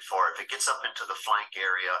advocated for. If it gets up into the flank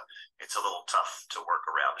area, it's a little tough to work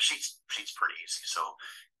around. The sheet's pretty easy, so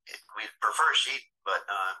we prefer a sheet. But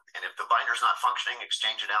and if the binder's not functioning,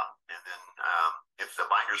 exchange it out. And then if the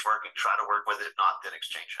binder's working, try to work with it. If not, then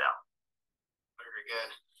exchange it out. Very good.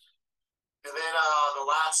 And then the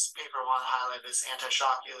last paper I want to highlight is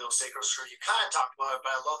anti-shock iliosacral screw. You kind of talked about it,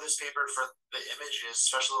 but I love this paper for the images,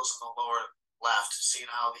 especially those in the lower left, seeing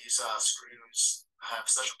how these screws have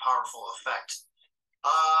such a powerful effect.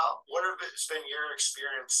 What has been your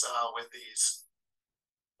experience with these?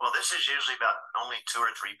 Well, this is usually about only 2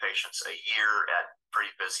 or 3 patients a year at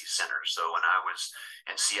pretty busy centers. So when I was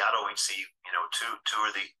in Seattle, we'd see two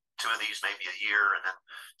of these maybe a year, and then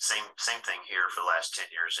same thing here for the last 10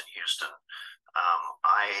 years in Houston.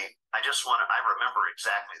 I remember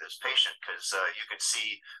exactly this patient because you can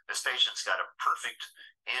see this patient's got a perfect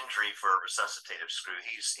injury for a resuscitative screw.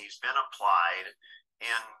 He's been applied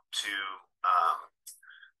into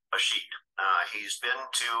a sheet. He's been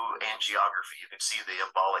to angiography. You can see the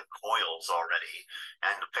embolic coils already,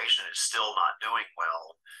 and the patient is still not doing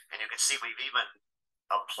well. And you can see we've even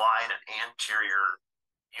applied an anterior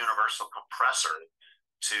universal compressor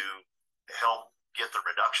to help get the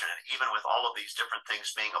reduction. And even with all of these different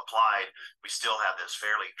things being applied, we still have this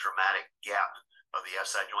fairly dramatic gap of the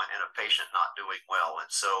SI joint in a patient not doing well.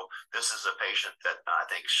 And so this is a patient that I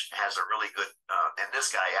think has a really good, and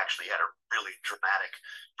this guy actually had a really dramatic,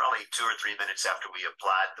 probably 2 or 3 minutes after we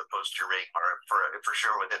applied the posterior ring, or for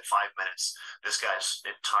sure within 5 minutes, this guy's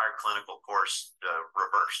entire clinical course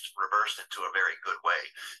reversed into a very good way.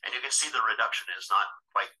 And you can see the reduction is not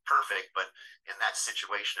quite perfect, but in that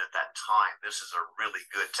situation at that time, this is a really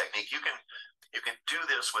good technique. You can do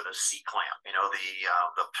this with a C-clamp.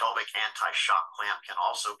 The pelvic anti-shock clamp can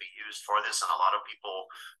also be used for this, and a lot of people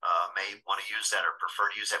may want to use that or prefer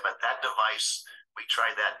to use that. But that device, we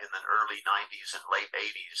tried that in the early 90s and late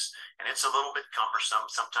 80s, and it's a little bit cumbersome.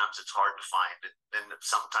 Sometimes it's hard to find, and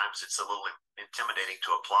sometimes it's a little intimidating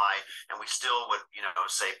to apply. And we still would,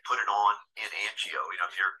 say put it on in angio.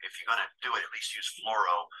 If you're going to do it, at least use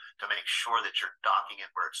fluoro to make sure that you're docking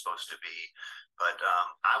it where it's supposed to be. But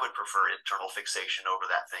I would prefer internal fixation over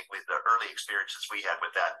that thing. With the early experiences we had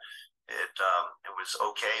with that, it was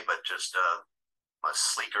okay, but just a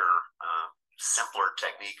sleeker, simpler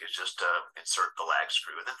technique is just to insert the lag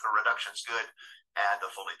screw. And then if the reduction's good, add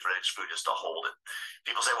the fully threaded screw just to hold it.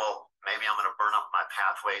 People say, well, maybe I'm going to burn up my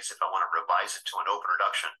pathways if I want to revise it to an open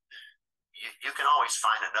reduction. You can always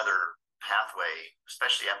find another pathway,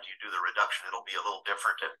 especially after you do the reduction. It'll be a little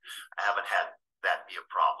different, and I haven't had that be a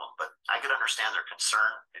problem, but I could understand their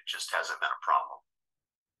concern. It just hasn't been a problem.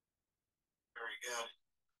 Very good.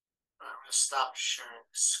 All right, I'm going to stop sharing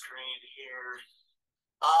the screen here.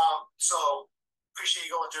 So appreciate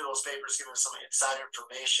you going through those papers, giving us some inside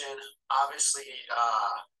information. Obviously,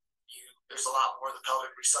 there's a lot more of the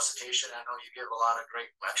pelvic resuscitation. I know you give a lot of great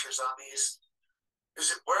lectures on these.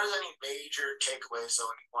 What are any major takeaways that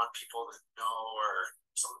you want people to know, or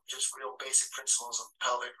some just real basic principles of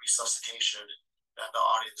pelvic resuscitation that the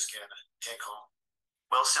audience can take home?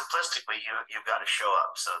 Well, simplistically, you've got to show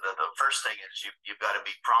up. So the first thing is you've got to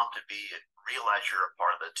be prompt to be and realize you're a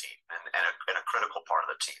part of the team and a critical part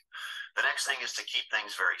of the team. The next thing is to keep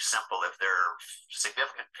things very simple. If there are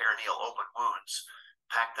significant perineal open wounds,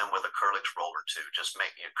 pack them with a Kerlix roll or two. Just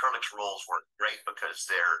make Kerlix rolls work great because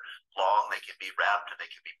they're long, they can be wrapped and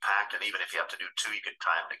they can be packed, and even if you have to do two, you can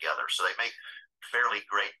tie them together. So they make fairly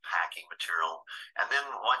great packing material. And then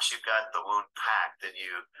once you've got the wound packed, then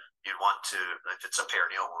you'd want to, if it's a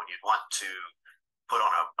perineal wound, you'd want to put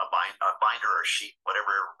on a binder or a sheet,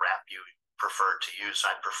 whatever wrap you prefer to use.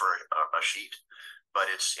 I'd prefer a sheet,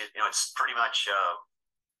 but it's pretty much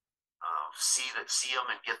see them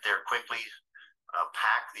and get there quickly.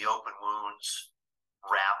 Pack the open wounds,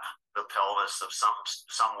 wrap the pelvis of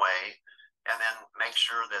some way, and then make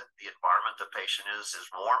sure that the environment the patient is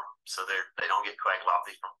warm, so they don't get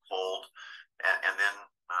coagulopathy from cold, and then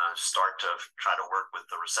start to try to work with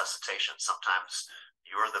the resuscitation. Sometimes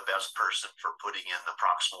you're the best person for putting in the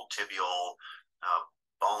proximal tibial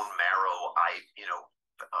bone marrow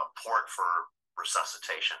port for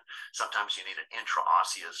resuscitation. Sometimes you need an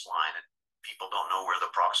intraosseous line, and people don't know where the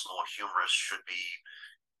proximal humerus should be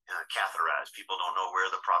catheterized. People don't know where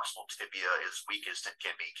the proximal tibia is weakest and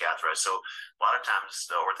can be catheterized. So a lot of times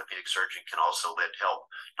the orthopedic surgeon can also help,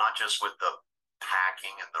 not just with the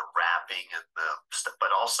packing and the wrapping and but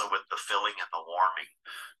also with the filling and the warming.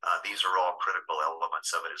 These are all critical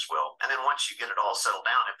elements of it as well. And then once you get it all settled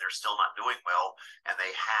down, if they're still not doing well and they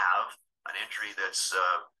have an injury that's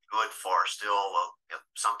good for still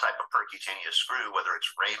some type of percutaneous screw, whether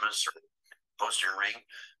it's ramus or posterior ring,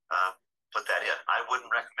 put that in. I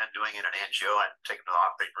wouldn't recommend doing it in angio. I'd take it to the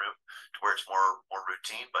operating room to where it's more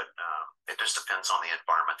routine, but it just depends on the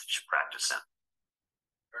environment that you practice in.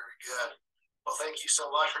 Very good. Well, thank you so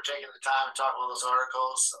much for taking the time and talking about those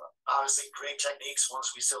articles. Obviously, great techniques,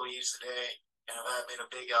 ones we still use today, and have made a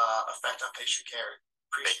big effect on patient care.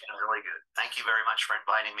 Appreciate it. Really good. Thank you very much for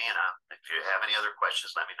inviting me, and if you have any other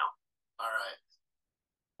questions, let me know. All right.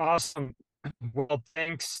 Awesome. Well,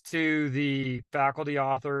 thanks to the faculty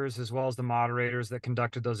authors as well as the moderators that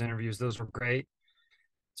conducted those interviews. Those were great.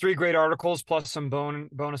 3 great articles plus some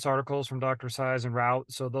bonus articles from Dr. Size and Rout.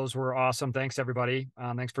 So those were awesome. Thanks, everybody.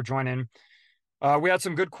 Thanks for joining. We had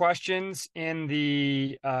some good questions in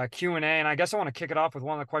the Q&A, and I guess I want to kick it off with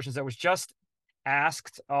one of the questions that was just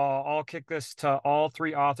asked. I'll kick this to all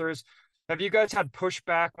 3 authors. Have you guys had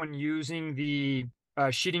pushback when using the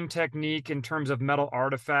sheeting technique in terms of metal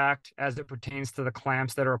artifact as it pertains to the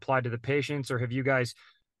clamps that are applied to the patients, or have you guys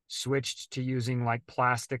switched to using like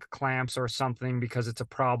plastic clamps or something because it's a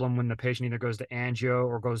problem when the patient either goes to angio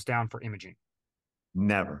or goes down for imaging?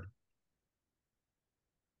 Never.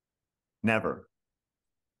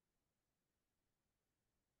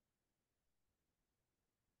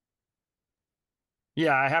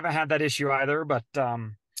 Yeah, I haven't had that issue either, but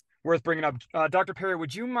worth bringing up. Dr. Perry,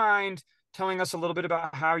 would you mind telling us a little bit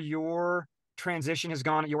about how your transition has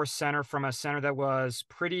gone at your center from a center that was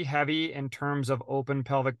pretty heavy in terms of open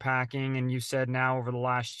pelvic packing, and you said now over the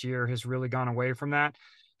last year has really gone away from that?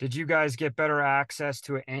 Did you guys get better access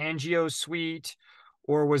to an angio suite,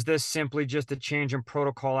 or was this simply just a change in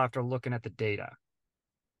protocol after looking at the data?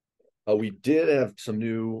 We did have some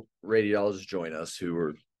new radiologists join us who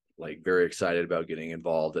were like very excited about getting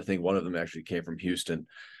involved. I think one of them actually came from Houston.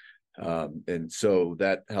 And so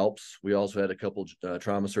that helps. We also had a couple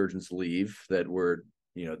trauma surgeons leave that were,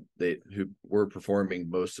 who were performing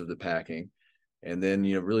most of the packing. And then,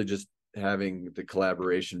 really just having the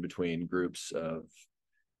collaboration between groups of,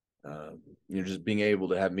 just being able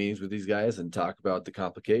to have meetings with these guys and talk about the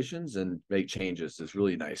complications and make changes is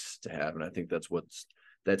really nice to have. And I think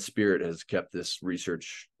that spirit has kept this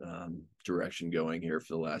research direction going here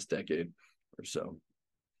for the last decade or so.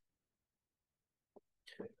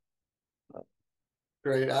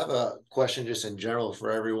 Great. I have a question just in general for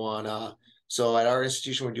everyone. So at our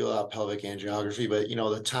institution, we do a lot of pelvic angiography, but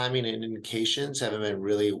the timing and indications haven't been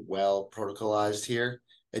really well protocolized here.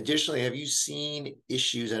 Additionally, have you seen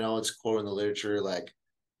issues? I know it's quoted in the literature, like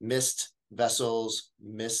missed vessels,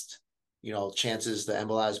 missed, chances to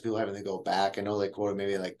embolize, people having to go back. I know they quoted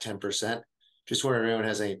maybe like 10%. Just wondering if anyone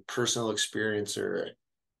has any personal experience or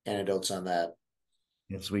anecdotes on that.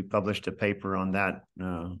 Yes, we published a paper on that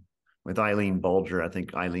with Eileen Bulger. I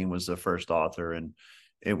think Eileen was the first author, and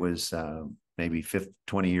it was maybe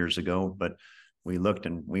 20 years ago, but we looked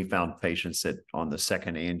and we found patients that on the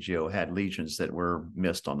second angio had lesions that were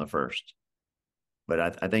missed on the first.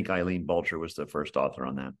 But I think Eileen Bulger was the first author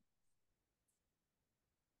on that.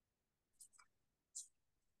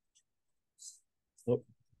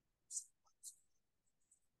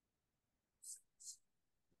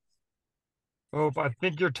 Oh, I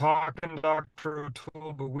think you're talking, Dr.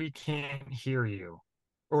 O'Toole, but we can't hear you.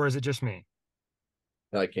 Or is it just me?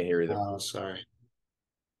 I can't hear either. Oh, sorry.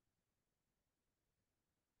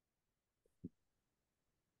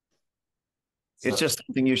 It's just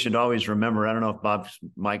something you should always remember. I don't know if Bob's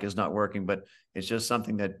mic is not working, but it's just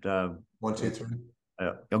something that. 1, 2, 3.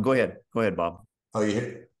 Go ahead. Go ahead, Bob. Oh,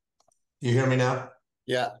 you hear me now?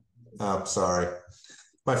 Yeah. Oh, sorry.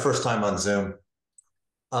 My first time on Zoom.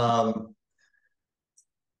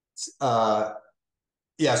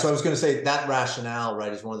 Yeah, so I was going to say that rationale,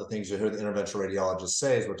 right, is one of the things you hear the interventional radiologist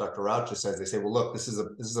say, is what Dr. Rauch just says. They say, well, look, this is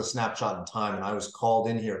a snapshot in time, and I was called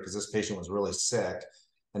in here because this patient was really sick,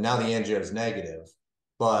 and now the angio is negative,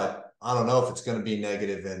 but I don't know if it's going to be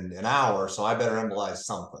negative in an hour, so I better embolize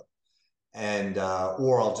something. And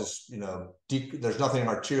or I'll just, there's nothing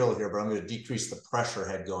arterial here, but I'm going to decrease the pressure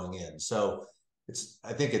head going in. So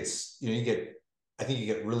I think you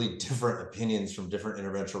get really different opinions from different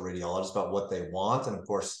interventional radiologists about what they want. And of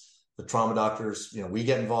course, the trauma doctors, we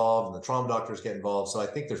get involved and the trauma doctors get involved. So I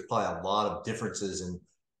think there's probably a lot of differences in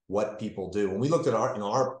what people do. When we looked at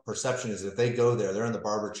our perception is if they go there, they're in the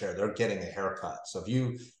barber chair, they're getting a haircut. So if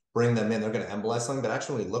you bring them in, they're going to embolize something. But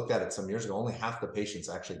actually, when we looked at it some years ago, only half the patients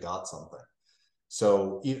actually got something.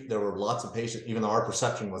 So there were lots of patients, even though our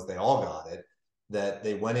perception was they all got it, that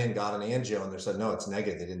they went in, got an angio, and they said, no, it's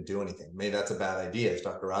negative. They didn't do anything. Maybe that's a bad idea. As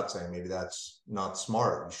Dr. Rout saying, maybe that's not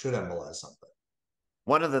smart. You should embolize something.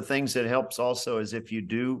 One of the things that helps also is if you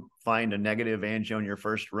do find a negative angio in your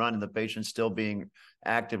first run and the patient's still being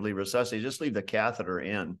actively resuscitated, just leave the catheter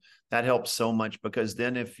in. That helps so much, because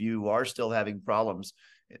then if you are still having problems,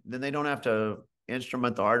 then they don't have to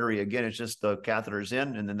instrument the artery again. It's just the catheter's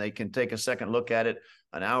in, and then they can take a second look at it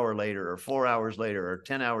an hour later or 4 hours later or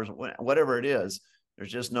 10 hours, whatever it is.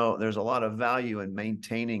 There's a lot of value in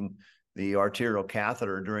maintaining the arterial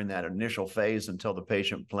catheter during that initial phase until the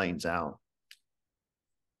patient planes out.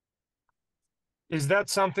 Is that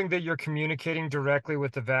something that you're communicating directly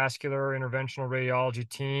with the vascular interventional radiology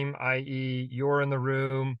team, i.e. you're in the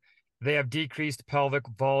room, they have decreased pelvic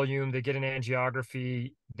volume, they get an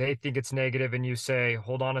angiography, they think it's negative, and you say,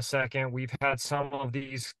 hold on a second, we've had some of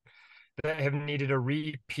these that have needed a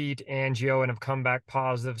repeat angio and have come back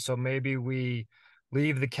positive, so maybe we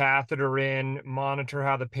leave the catheter in, monitor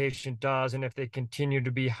how the patient does, and if they continue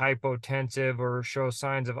to be hypotensive or show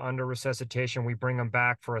signs of under resuscitation, we bring them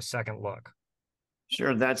back for a second look.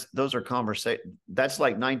 Sure, those are conversations. That's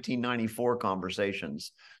like 1994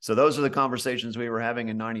 conversations. So those are the conversations we were having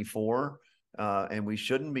in 94, and we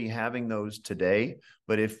shouldn't be having those today.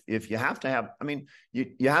 But if you have to have,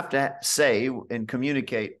 you have to say and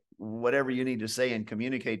communicate whatever you need to say and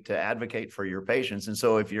communicate to advocate for your patients. And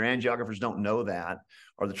so if your angiographers don't know that,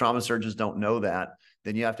 or the trauma surgeons don't know that,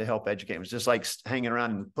 then you have to help educate them. It's just like hanging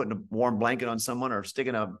around and putting a warm blanket on someone or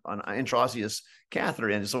sticking an intraosseous catheter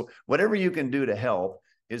in. So whatever you can do to help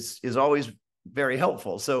is always very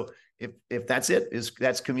helpful. So if that's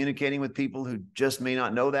that's communicating with people who just may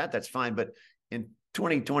not know that, that's fine. But in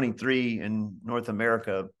 2023 in North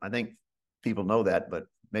America, I think people know that, but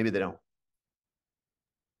maybe they don't.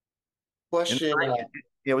 Question.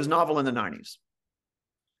 It was novel in the 90s.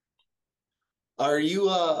 Are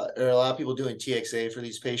a lot of people doing TXA for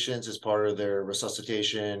these patients as part of their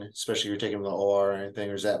resuscitation, especially if you're taking them to the OR or anything,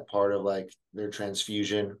 or is that part of like their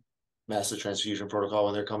massive transfusion protocol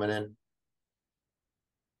when they're coming in?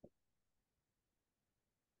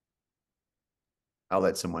 I'll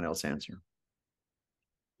let someone else answer.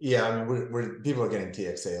 Yeah, people are getting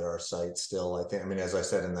TXA at our site still. I think, as I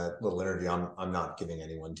said in that little interview, I'm not giving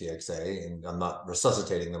anyone TXA, and I'm not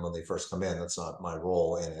resuscitating them when they first come in. That's not my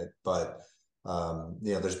role in it. But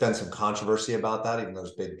there's been some controversy about that, even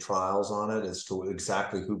there's big trials on it as to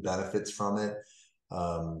exactly who benefits from it.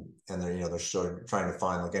 And they're sort of trying to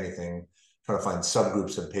find, like anything, trying to find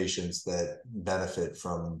subgroups of patients that benefit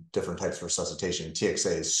from different types of resuscitation.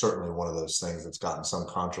 TXA is certainly one of those things that's gotten some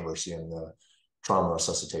controversy in the trauma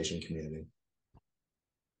resuscitation community.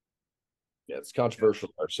 Yeah, it's controversial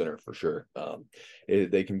in our center for sure.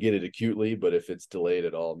 They can get it acutely, but if it's delayed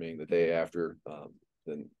at all, meaning the day after,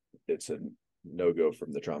 then it's a no-go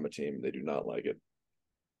from the trauma team. They do not like it.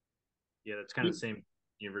 Yeah, that's kind of the same.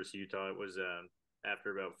 University of Utah, it was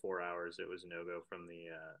after about 4 hours, it was a no-go from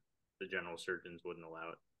the general surgeons wouldn't allow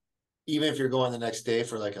it. Even if you're going the next day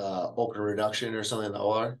for like a open reduction or something in the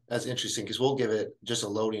OR, that's interesting because we'll give it just a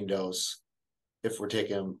loading dose if we're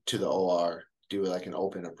taking them to the OR, do like an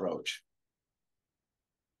open approach.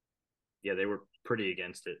 Yeah, they were pretty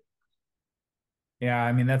against it.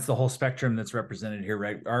 Yeah, that's the whole spectrum that's represented here,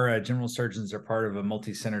 right? Our general surgeons are part of a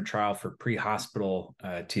multi-center trial for pre-hospital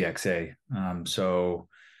TXA.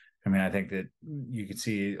 I think that you can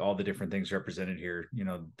see all the different things represented here,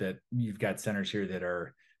 that you've got centers here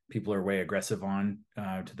that people are way aggressive on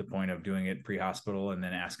to the point of doing it pre-hospital and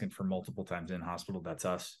then asking for multiple times in hospital. That's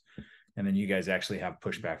us. and then you guys actually have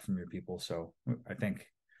pushback from your people. So I think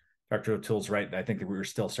Dr. O'Toole's right. I think that we're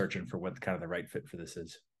still searching for what kind of the right fit for this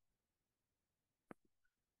is.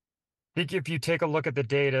 I think if you take a look at the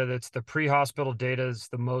data, that's the pre-hospital data is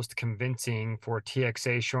the most convincing for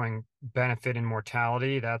TXA showing benefit in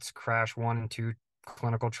mortality. That's CRASH 1 and 2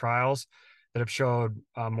 clinical trials that have showed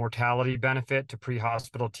mortality benefit to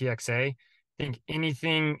pre-hospital TXA. I think any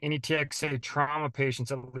TXA trauma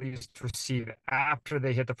patients at least receive after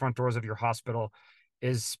they hit the front doors of your hospital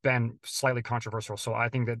is been slightly controversial. So I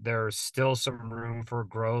think that there's still some room for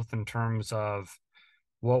growth in terms of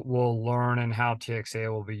what we'll learn and how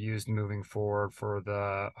TXA will be used moving forward for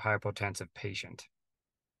the hypotensive patient.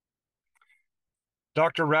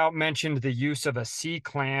 Dr. Rout mentioned the use of a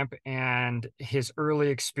C-clamp and his early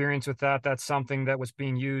experience with that. That's something that was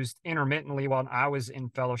being used intermittently while I was in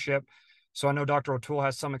fellowship. So I know Dr. O'Toole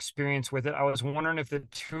has some experience with it. I was wondering if the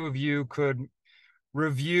two of you could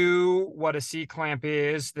review what a C-clamp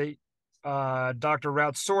is. Dr.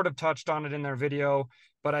 Rout sort of touched on it in their video,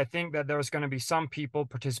 but I think that there's going to be some people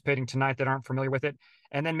participating tonight that aren't familiar with it.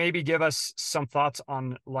 And then maybe give us some thoughts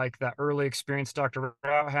on like that early experience Dr.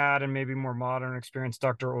 Rout had and maybe more modern experience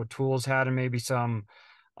Dr. O'Toole's had, and maybe some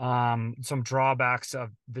drawbacks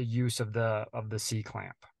of the use of the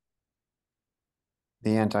C-clamp.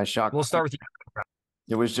 The anti-shock. We'll start with you.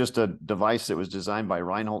 It was just a device that was designed by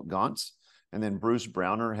Reinhold Gantz, and then Bruce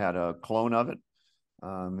Browner had a clone of it.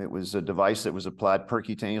 It was a device that was applied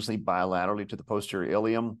percutaneously bilaterally to the posterior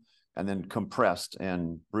ilium and then compressed.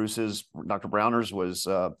 And Dr. Browner's was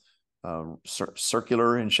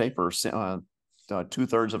circular in shape, or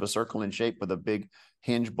 2/3 of a circle in shape with a big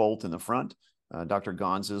hinge bolt in the front. Dr.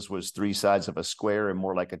 Gantz's was 3 sides of a square and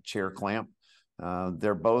more like a chair clamp.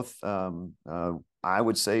 They're both, I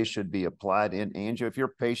would say, should be applied in angio. If your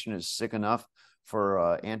patient is sick enough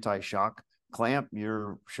for anti-shock clamp,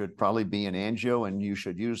 you should probably be in angio, and you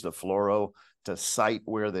should use the fluoro to site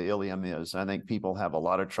where the ilium is. I think people have a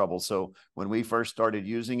lot of trouble. So when we first started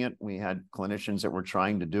using it, we had clinicians that were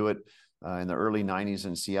trying to do it in the early 90s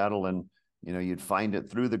in Seattle, and you'd find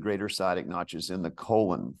it through the greater sciatic notches in the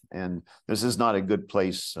colon, and this is not a good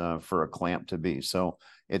place for a clamp to be. So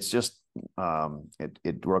it's just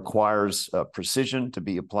it requires precision to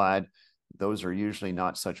be applied. Those are usually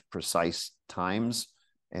not such precise times.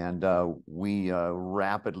 And we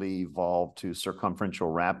rapidly evolved to circumferential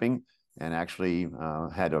wrapping and actually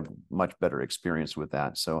had a much better experience with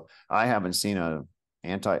that. So I haven't seen a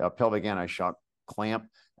pelvic anti-shock clamp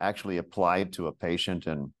actually applied to a patient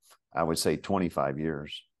in, I would say, 25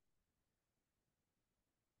 years.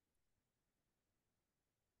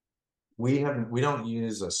 We don't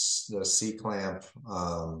use the C-clamp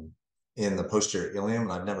in the posterior ilium,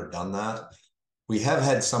 and I've never done that. We have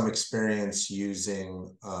had some experience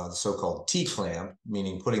using the so-called T-clamp,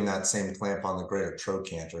 meaning putting that same clamp on the greater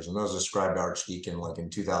trochanters, and those described by Archdeacon like in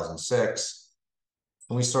 2006.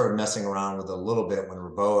 And we started messing around with it a little bit when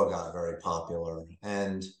Reboa got very popular.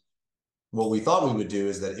 And what we thought we would do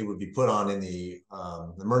is that it would be put on in the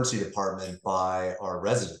emergency department by our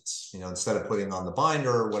residents. Instead of putting on the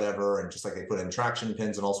binder or whatever, and just like they put in traction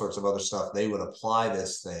pins and all sorts of other stuff, they would apply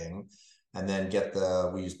this thing and then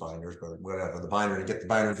we use binders, but whatever, get the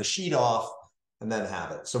binder, the sheet off, and then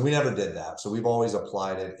have it. So we never did that. So we've always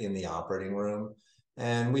applied it in the operating room.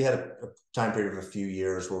 And we had a time period of a few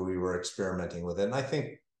years where we were experimenting with it. And I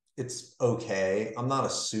think it's okay. I'm not a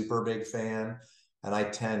super big fan, and I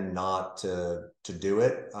tend not to do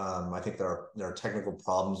it. I think there are technical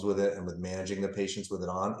problems with it and with managing the patients with it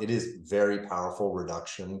on. It is very powerful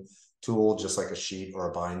reduction tool, just like a sheet or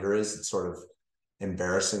a binder is. It's sort of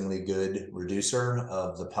embarrassingly good reducer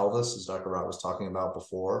of the pelvis, as Dr. Rout was talking about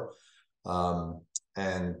before.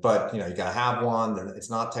 But you gotta have one.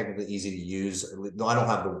 It's not technically easy to use. We don't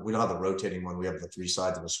have the rotating one. We have the 3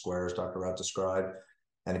 sides of a square, as Dr. Rout described.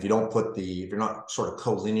 And if you're not sort of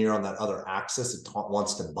collinear on that other axis, it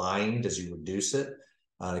wants to bind as you reduce it.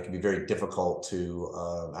 It can be very difficult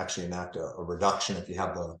to actually enact a reduction if you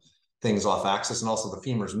have the things off axis, and also the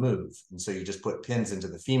femurs move. And so you just put pins into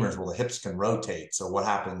the femurs. Well, the hips can rotate. So what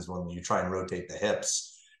happens when you try and rotate the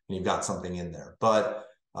hips and you've got something in there? But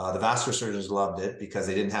the vascular surgeons loved it because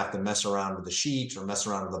they didn't have to mess around with the sheet or mess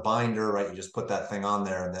around with the binder, right? You just put that thing on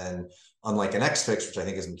there, and then unlike an X-Fix, which I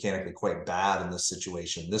think is mechanically quite bad in this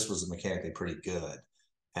situation, this was mechanically pretty good.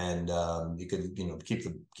 And you could,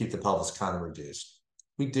 keep the pelvis kind of reduced.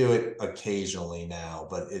 We do it occasionally now,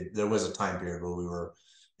 but there was a time period where we were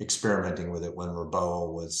experimenting with it when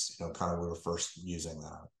Reboa was, we were first using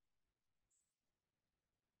that.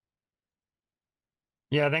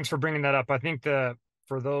 Yeah, thanks for bringing that up. I think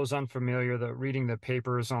for those unfamiliar, the reading the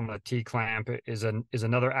papers on the T-clamp is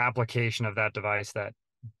another application of that device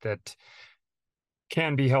that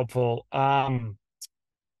can be helpful.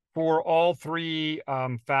 For all three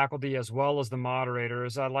faculty as well as the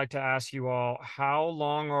moderators, I'd like to ask you all, how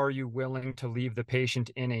long are you willing to leave the patient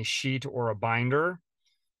in a sheet or a binder?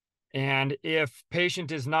 And if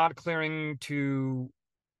patient is not clearing to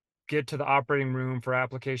get to the operating room for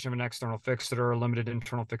application of an external fixator or limited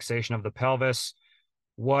internal fixation of the pelvis,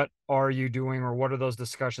 what are you doing, or what are those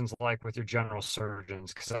discussions like with your general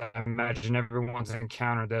surgeons? Because I imagine everyone's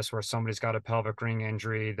encountered this where somebody's got a pelvic ring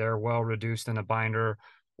injury, they're well reduced in a binder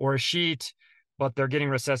or a sheet, but they're getting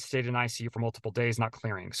resuscitated in ICU for multiple days, not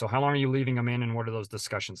clearing. So how long are you leaving them in, and what are those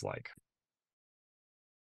discussions like?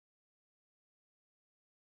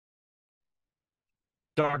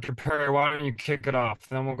 Dr. Perry, why don't you kick it off?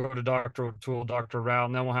 Then we'll go to Dr. O'Toole, Dr. Rao,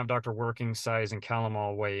 and then we'll have Dr. Working, Size, and Callum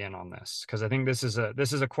all weigh in on this, because I think this is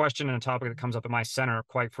a question and a topic that comes up at my center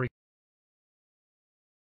quite frequently.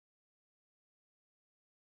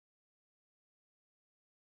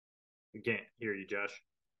 We can't hear you, Josh.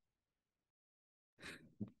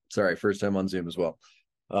 Sorry, first time on Zoom as well.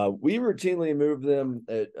 We routinely move them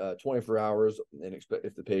at 24 hours and expect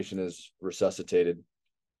if the patient is resuscitated,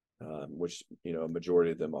 which, you know, a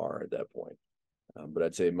majority of them are at that point. But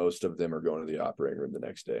I'd say most of them are going to the operating room the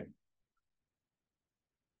next day.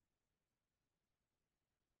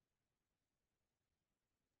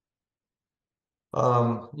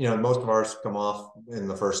 You know, most of ours come off in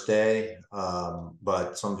the first day,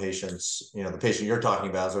 but some patients, you know, the patient you're talking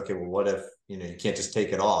about is, okay, well, what if, you know, you can't just take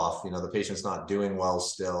it off, you know, the patient's not doing well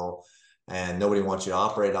still, and nobody wants you to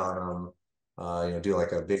operate on them, you know, do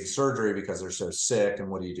like a big surgery because they're so sick, and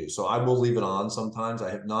what do you do? So I will leave it on sometimes.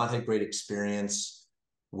 I have not had great experience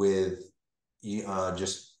with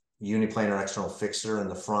just uniplanar external fixer in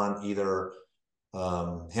the front, either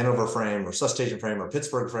Hanover frame, resuscitation frame, or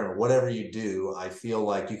Pittsburgh frame, or whatever you do. I feel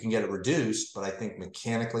like you can get it reduced, but I think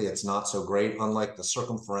mechanically it's not so great, unlike the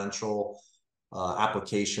circumferential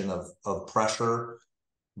application of pressure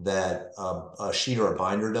that a sheet or a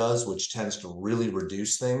binder does, which tends to really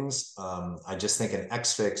reduce things. I just think an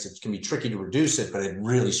X-fix, it can be tricky to reduce it, but it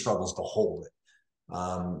really struggles to hold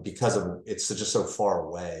it because of it's just so far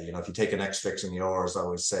away. You know, if you take an X-fix in the OR, as I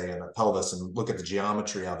always say, in a pelvis, and look at the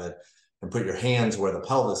geometry of it, and put your hands where the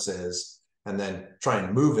pelvis is, and then try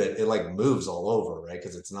and move it, it like moves all over, right?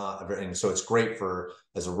 Because it's not, and so it's great for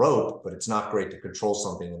as a rope, but it's not great to control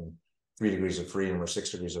something in 3 degrees of freedom or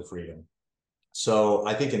 6 degrees of freedom. So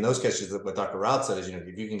I think in those cases, what Dr. Rout said is, you know,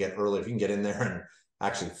 if you can get early, if you can get in there and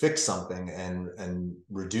actually fix something and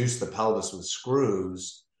reduce the pelvis with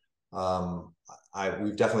screws,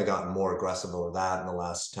 we've definitely gotten more aggressive over that in the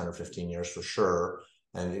last 10 or 15 years for sure.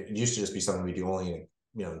 And it used to just be something we do only in,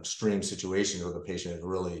 you know, extreme situations where the patient is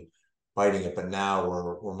really biting it, but now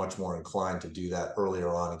we're much more inclined to do that earlier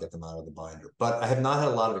on and get them out of the binder. But I have not had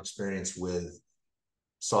a lot of experience with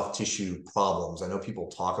soft tissue problems. I know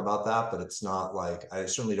people talk about that, but it's not like, I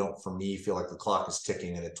certainly don't, for me, feel like the clock is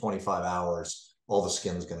ticking, and at 25 hours, all the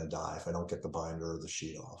skin's going to die if I don't get the binder or the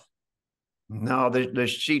sheet off. No, the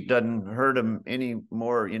sheet doesn't hurt him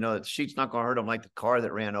anymore. You know, the sheet's not going to hurt him like the car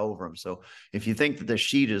that ran over him. So if you think that the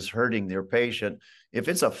sheet is hurting their patient, if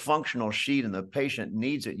it's a functional sheet and the patient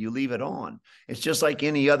needs it, you leave it on. It's just like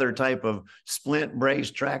any other type of splint,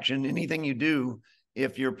 brace, traction, anything you do.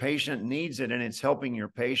 If your patient needs it and it's helping your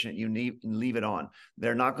patient, you need to leave it on.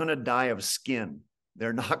 They're not going to die of skin.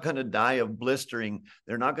 They're not going to die of blistering.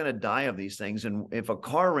 They're not going to die of these things. And if a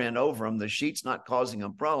car ran over them, the sheet's not causing a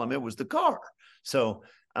problem. It was the car. So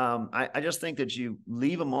I just think that you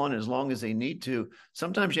leave them on as long as they need to.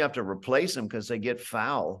 Sometimes you have to replace them because they get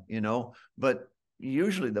foul, you know, but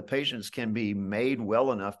usually the patients can be made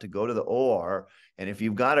well enough to go to the OR. And if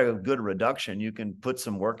you've got a good reduction, you can put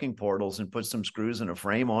some working portals and put some screws in a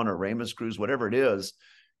frame on, or Raymond screws, whatever it is,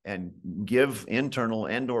 and give internal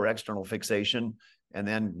and or external fixation, and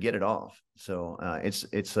then get it off. So it's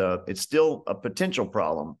still a potential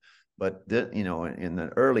problem, but you know, in the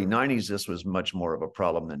early 90s, this was much more of a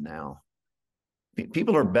problem than now.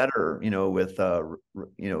 People are better, you know, with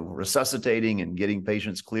you know, resuscitating and getting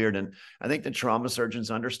patients cleared, and I think the trauma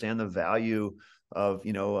surgeons understand the value of,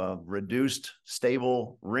 you know, a reduced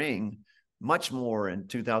stable ring much more in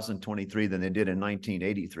 2023 than they did in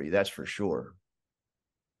 1983. That's for sure.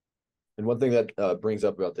 And one thing that brings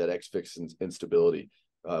up about that X-fix instability,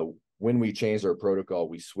 when we changed our protocol,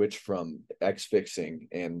 we switched from X-fixing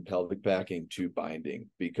and pelvic packing to binding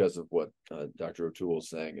because of what Dr. O'Toole is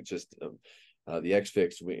saying. It's just the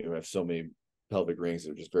X-fix, we have so many pelvic rings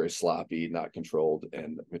that are just very sloppy, not controlled,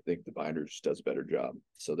 and I think the binder just does a better job.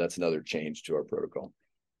 So that's another change to our protocol.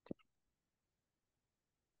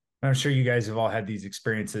 I'm sure you guys have all had these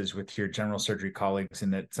experiences with your general surgery colleagues,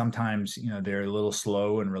 and that sometimes, they're a little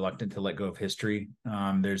slow and reluctant to let go of history.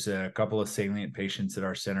 There's a couple of salient patients at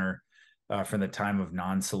our center from the time of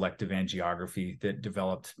non-selective angiography that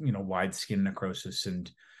developed, wide skin necrosis,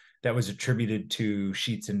 and that was attributed to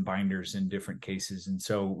sheets and binders in different cases. And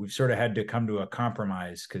so we've sort of had to come to a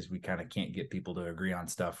compromise because we kind of can't get people to agree on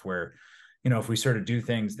stuff where, if we sort of do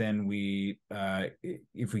things, then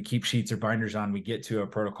if we keep sheets or binders on, we get to a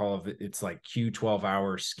protocol of it's like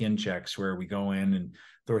Q12-hour skin checks where we go in and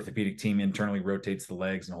the orthopedic team internally rotates the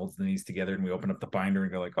legs and holds the knees together, and we open up the binder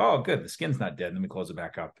and go like, oh, good, the skin's not dead. And then we close it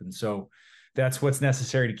back up. And so that's what's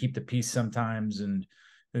necessary to keep the peace sometimes. And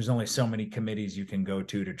there's only so many committees you can go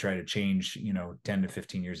to try to change, 10 to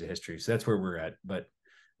 15 years of history. So that's where we're at. But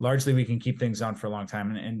largely we can keep things on for a long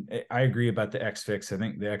time. And I agree about the X-Fix. I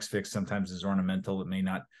think the X-Fix sometimes is ornamental. It may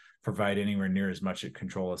not provide anywhere near as much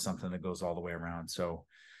control as something that goes all the way around. So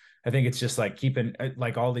I think it's just like keeping,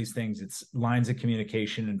 like all these things, it's lines of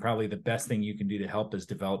communication, and probably the best thing you can do to help is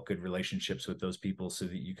develop good relationships with those people so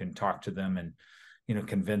that you can talk to them and,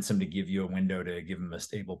 convince them to give you a window to give them a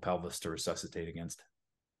stable pelvis to resuscitate against.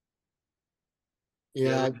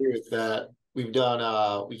 Yeah, I agree with that. We've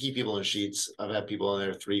done, we keep people in sheets. I've had people in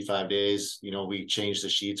there 3-5 days. We change the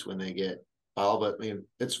sheets when they get foul, but I mean,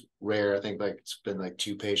 it's rare. I think like it's been like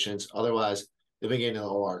 2 patients. Otherwise, they've been getting to the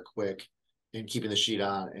OR quick and keeping the sheet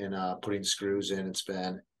on and putting screws in. It's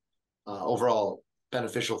been overall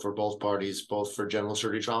beneficial for both parties, both for general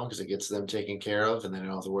surgery trauma because it gets them taken care of, and then I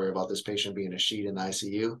don't have to worry about this patient being a sheet in the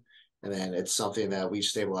ICU. And then it's something that we've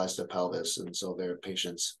stabilized the pelvis, and so their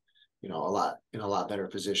patients, in a lot better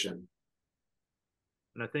position.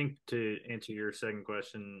 And I think to answer your second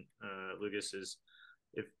question, Lucas, is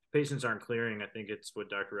if patients aren't clearing, I think it's what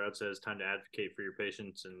Dr. Rout says, time to advocate for your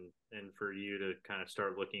patients and for you to kind of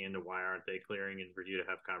start looking into why aren't they clearing, and for you to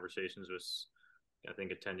have conversations with, I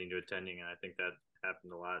think, attending. And I think that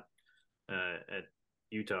happened a lot at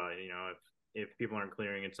Utah. If people aren't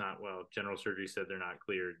clearing, it's not, well, general surgery said they're not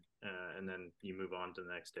cleared, and then you move on to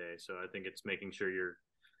the next day. So I think it's making sure you're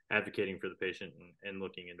advocating for the patient and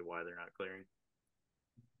looking into why they're not clearing.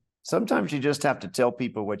 Sometimes you just have to tell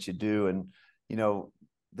people what you do. And,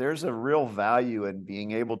 there's a real value in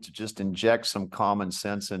being able to just inject some common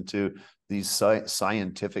sense into these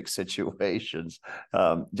scientific situations.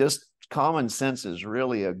 Just common sense is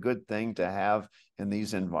really a good thing to have in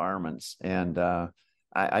these environments. And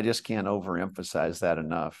I just can't overemphasize that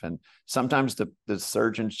enough. And sometimes the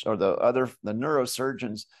surgeons or the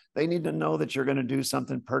neurosurgeons, they need to know that you're going to do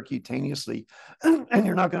something percutaneously and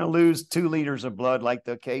you're not going to lose 2 liters of blood like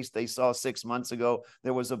the case they saw 6 months ago.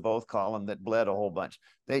 There was a both column that bled a whole bunch.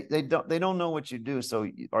 They don't know what you do. So,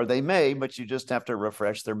 or they may, but you just have to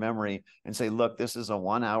refresh their memory and say, look, this is a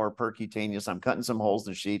 1 hour percutaneous. I'm cutting some holes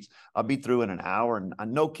in the sheets. I'll be through in an hour, and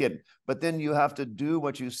no kidding. But then you have to do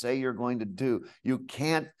what you say you're going to do. You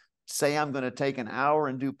can't say I'm going to take an hour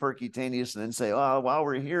and do percutaneous and then say, oh, while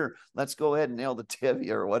we're here, let's go ahead and nail the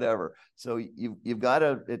tibia or whatever. So you've got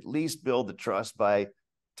to at least build the trust by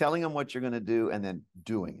telling them what you're going to do and then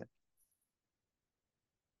doing it.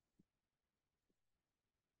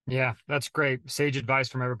 Yeah, that's great. Sage advice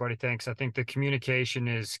from everybody. Thanks. I think the communication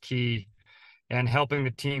is key, and helping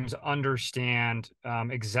the teams understand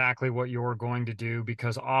exactly what you're going to do,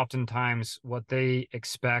 because oftentimes what they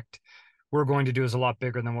expect we're going to do is a lot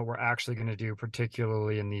bigger than what we're actually going to do,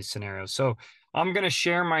 particularly in these scenarios. So I'm going to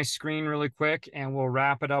share my screen really quick and we'll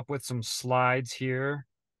wrap it up with some slides here.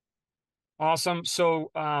 Awesome.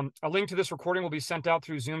 So a link to this recording will be sent out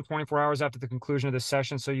through Zoom 24 hours after the conclusion of this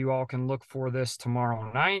session, so you all can look for this tomorrow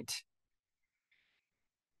night.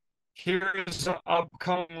 Here's an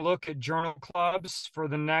upcoming look at journal clubs for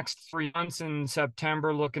the next 3 months. In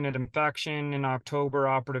September, looking at infection. In October,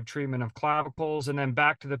 operative treatment of clavicles, and then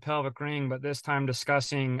back to the pelvic ring, but this time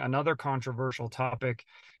discussing another controversial topic,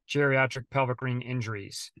 geriatric pelvic ring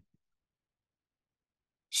injuries.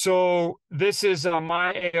 So this is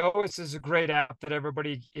My AO. This is a great app that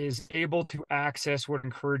everybody is able to access. Would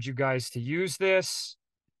encourage you guys to use this.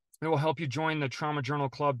 It will help you join the Trauma Journal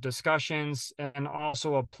Club discussions, and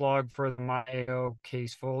also a plug for the My AO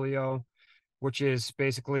case folio, which is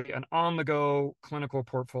basically an on-the-go clinical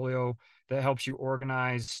portfolio that helps you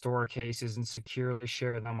organize, store cases, and securely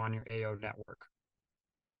share them on your AO network.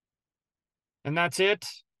 And that's it.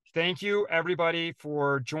 Thank you, everybody,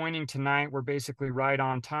 for joining tonight. We're basically right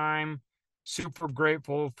on time. Super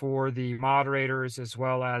grateful for the moderators as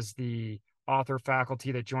well as the author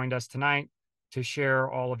faculty that joined us tonight. to share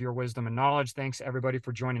all of your wisdom and knowledge. Thanks everybody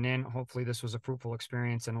for joining in. Hopefully this was a fruitful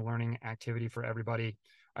experience and a learning activity for everybody.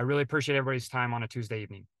 I really appreciate everybody's time on a Tuesday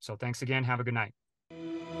evening. So thanks again. Have a good night.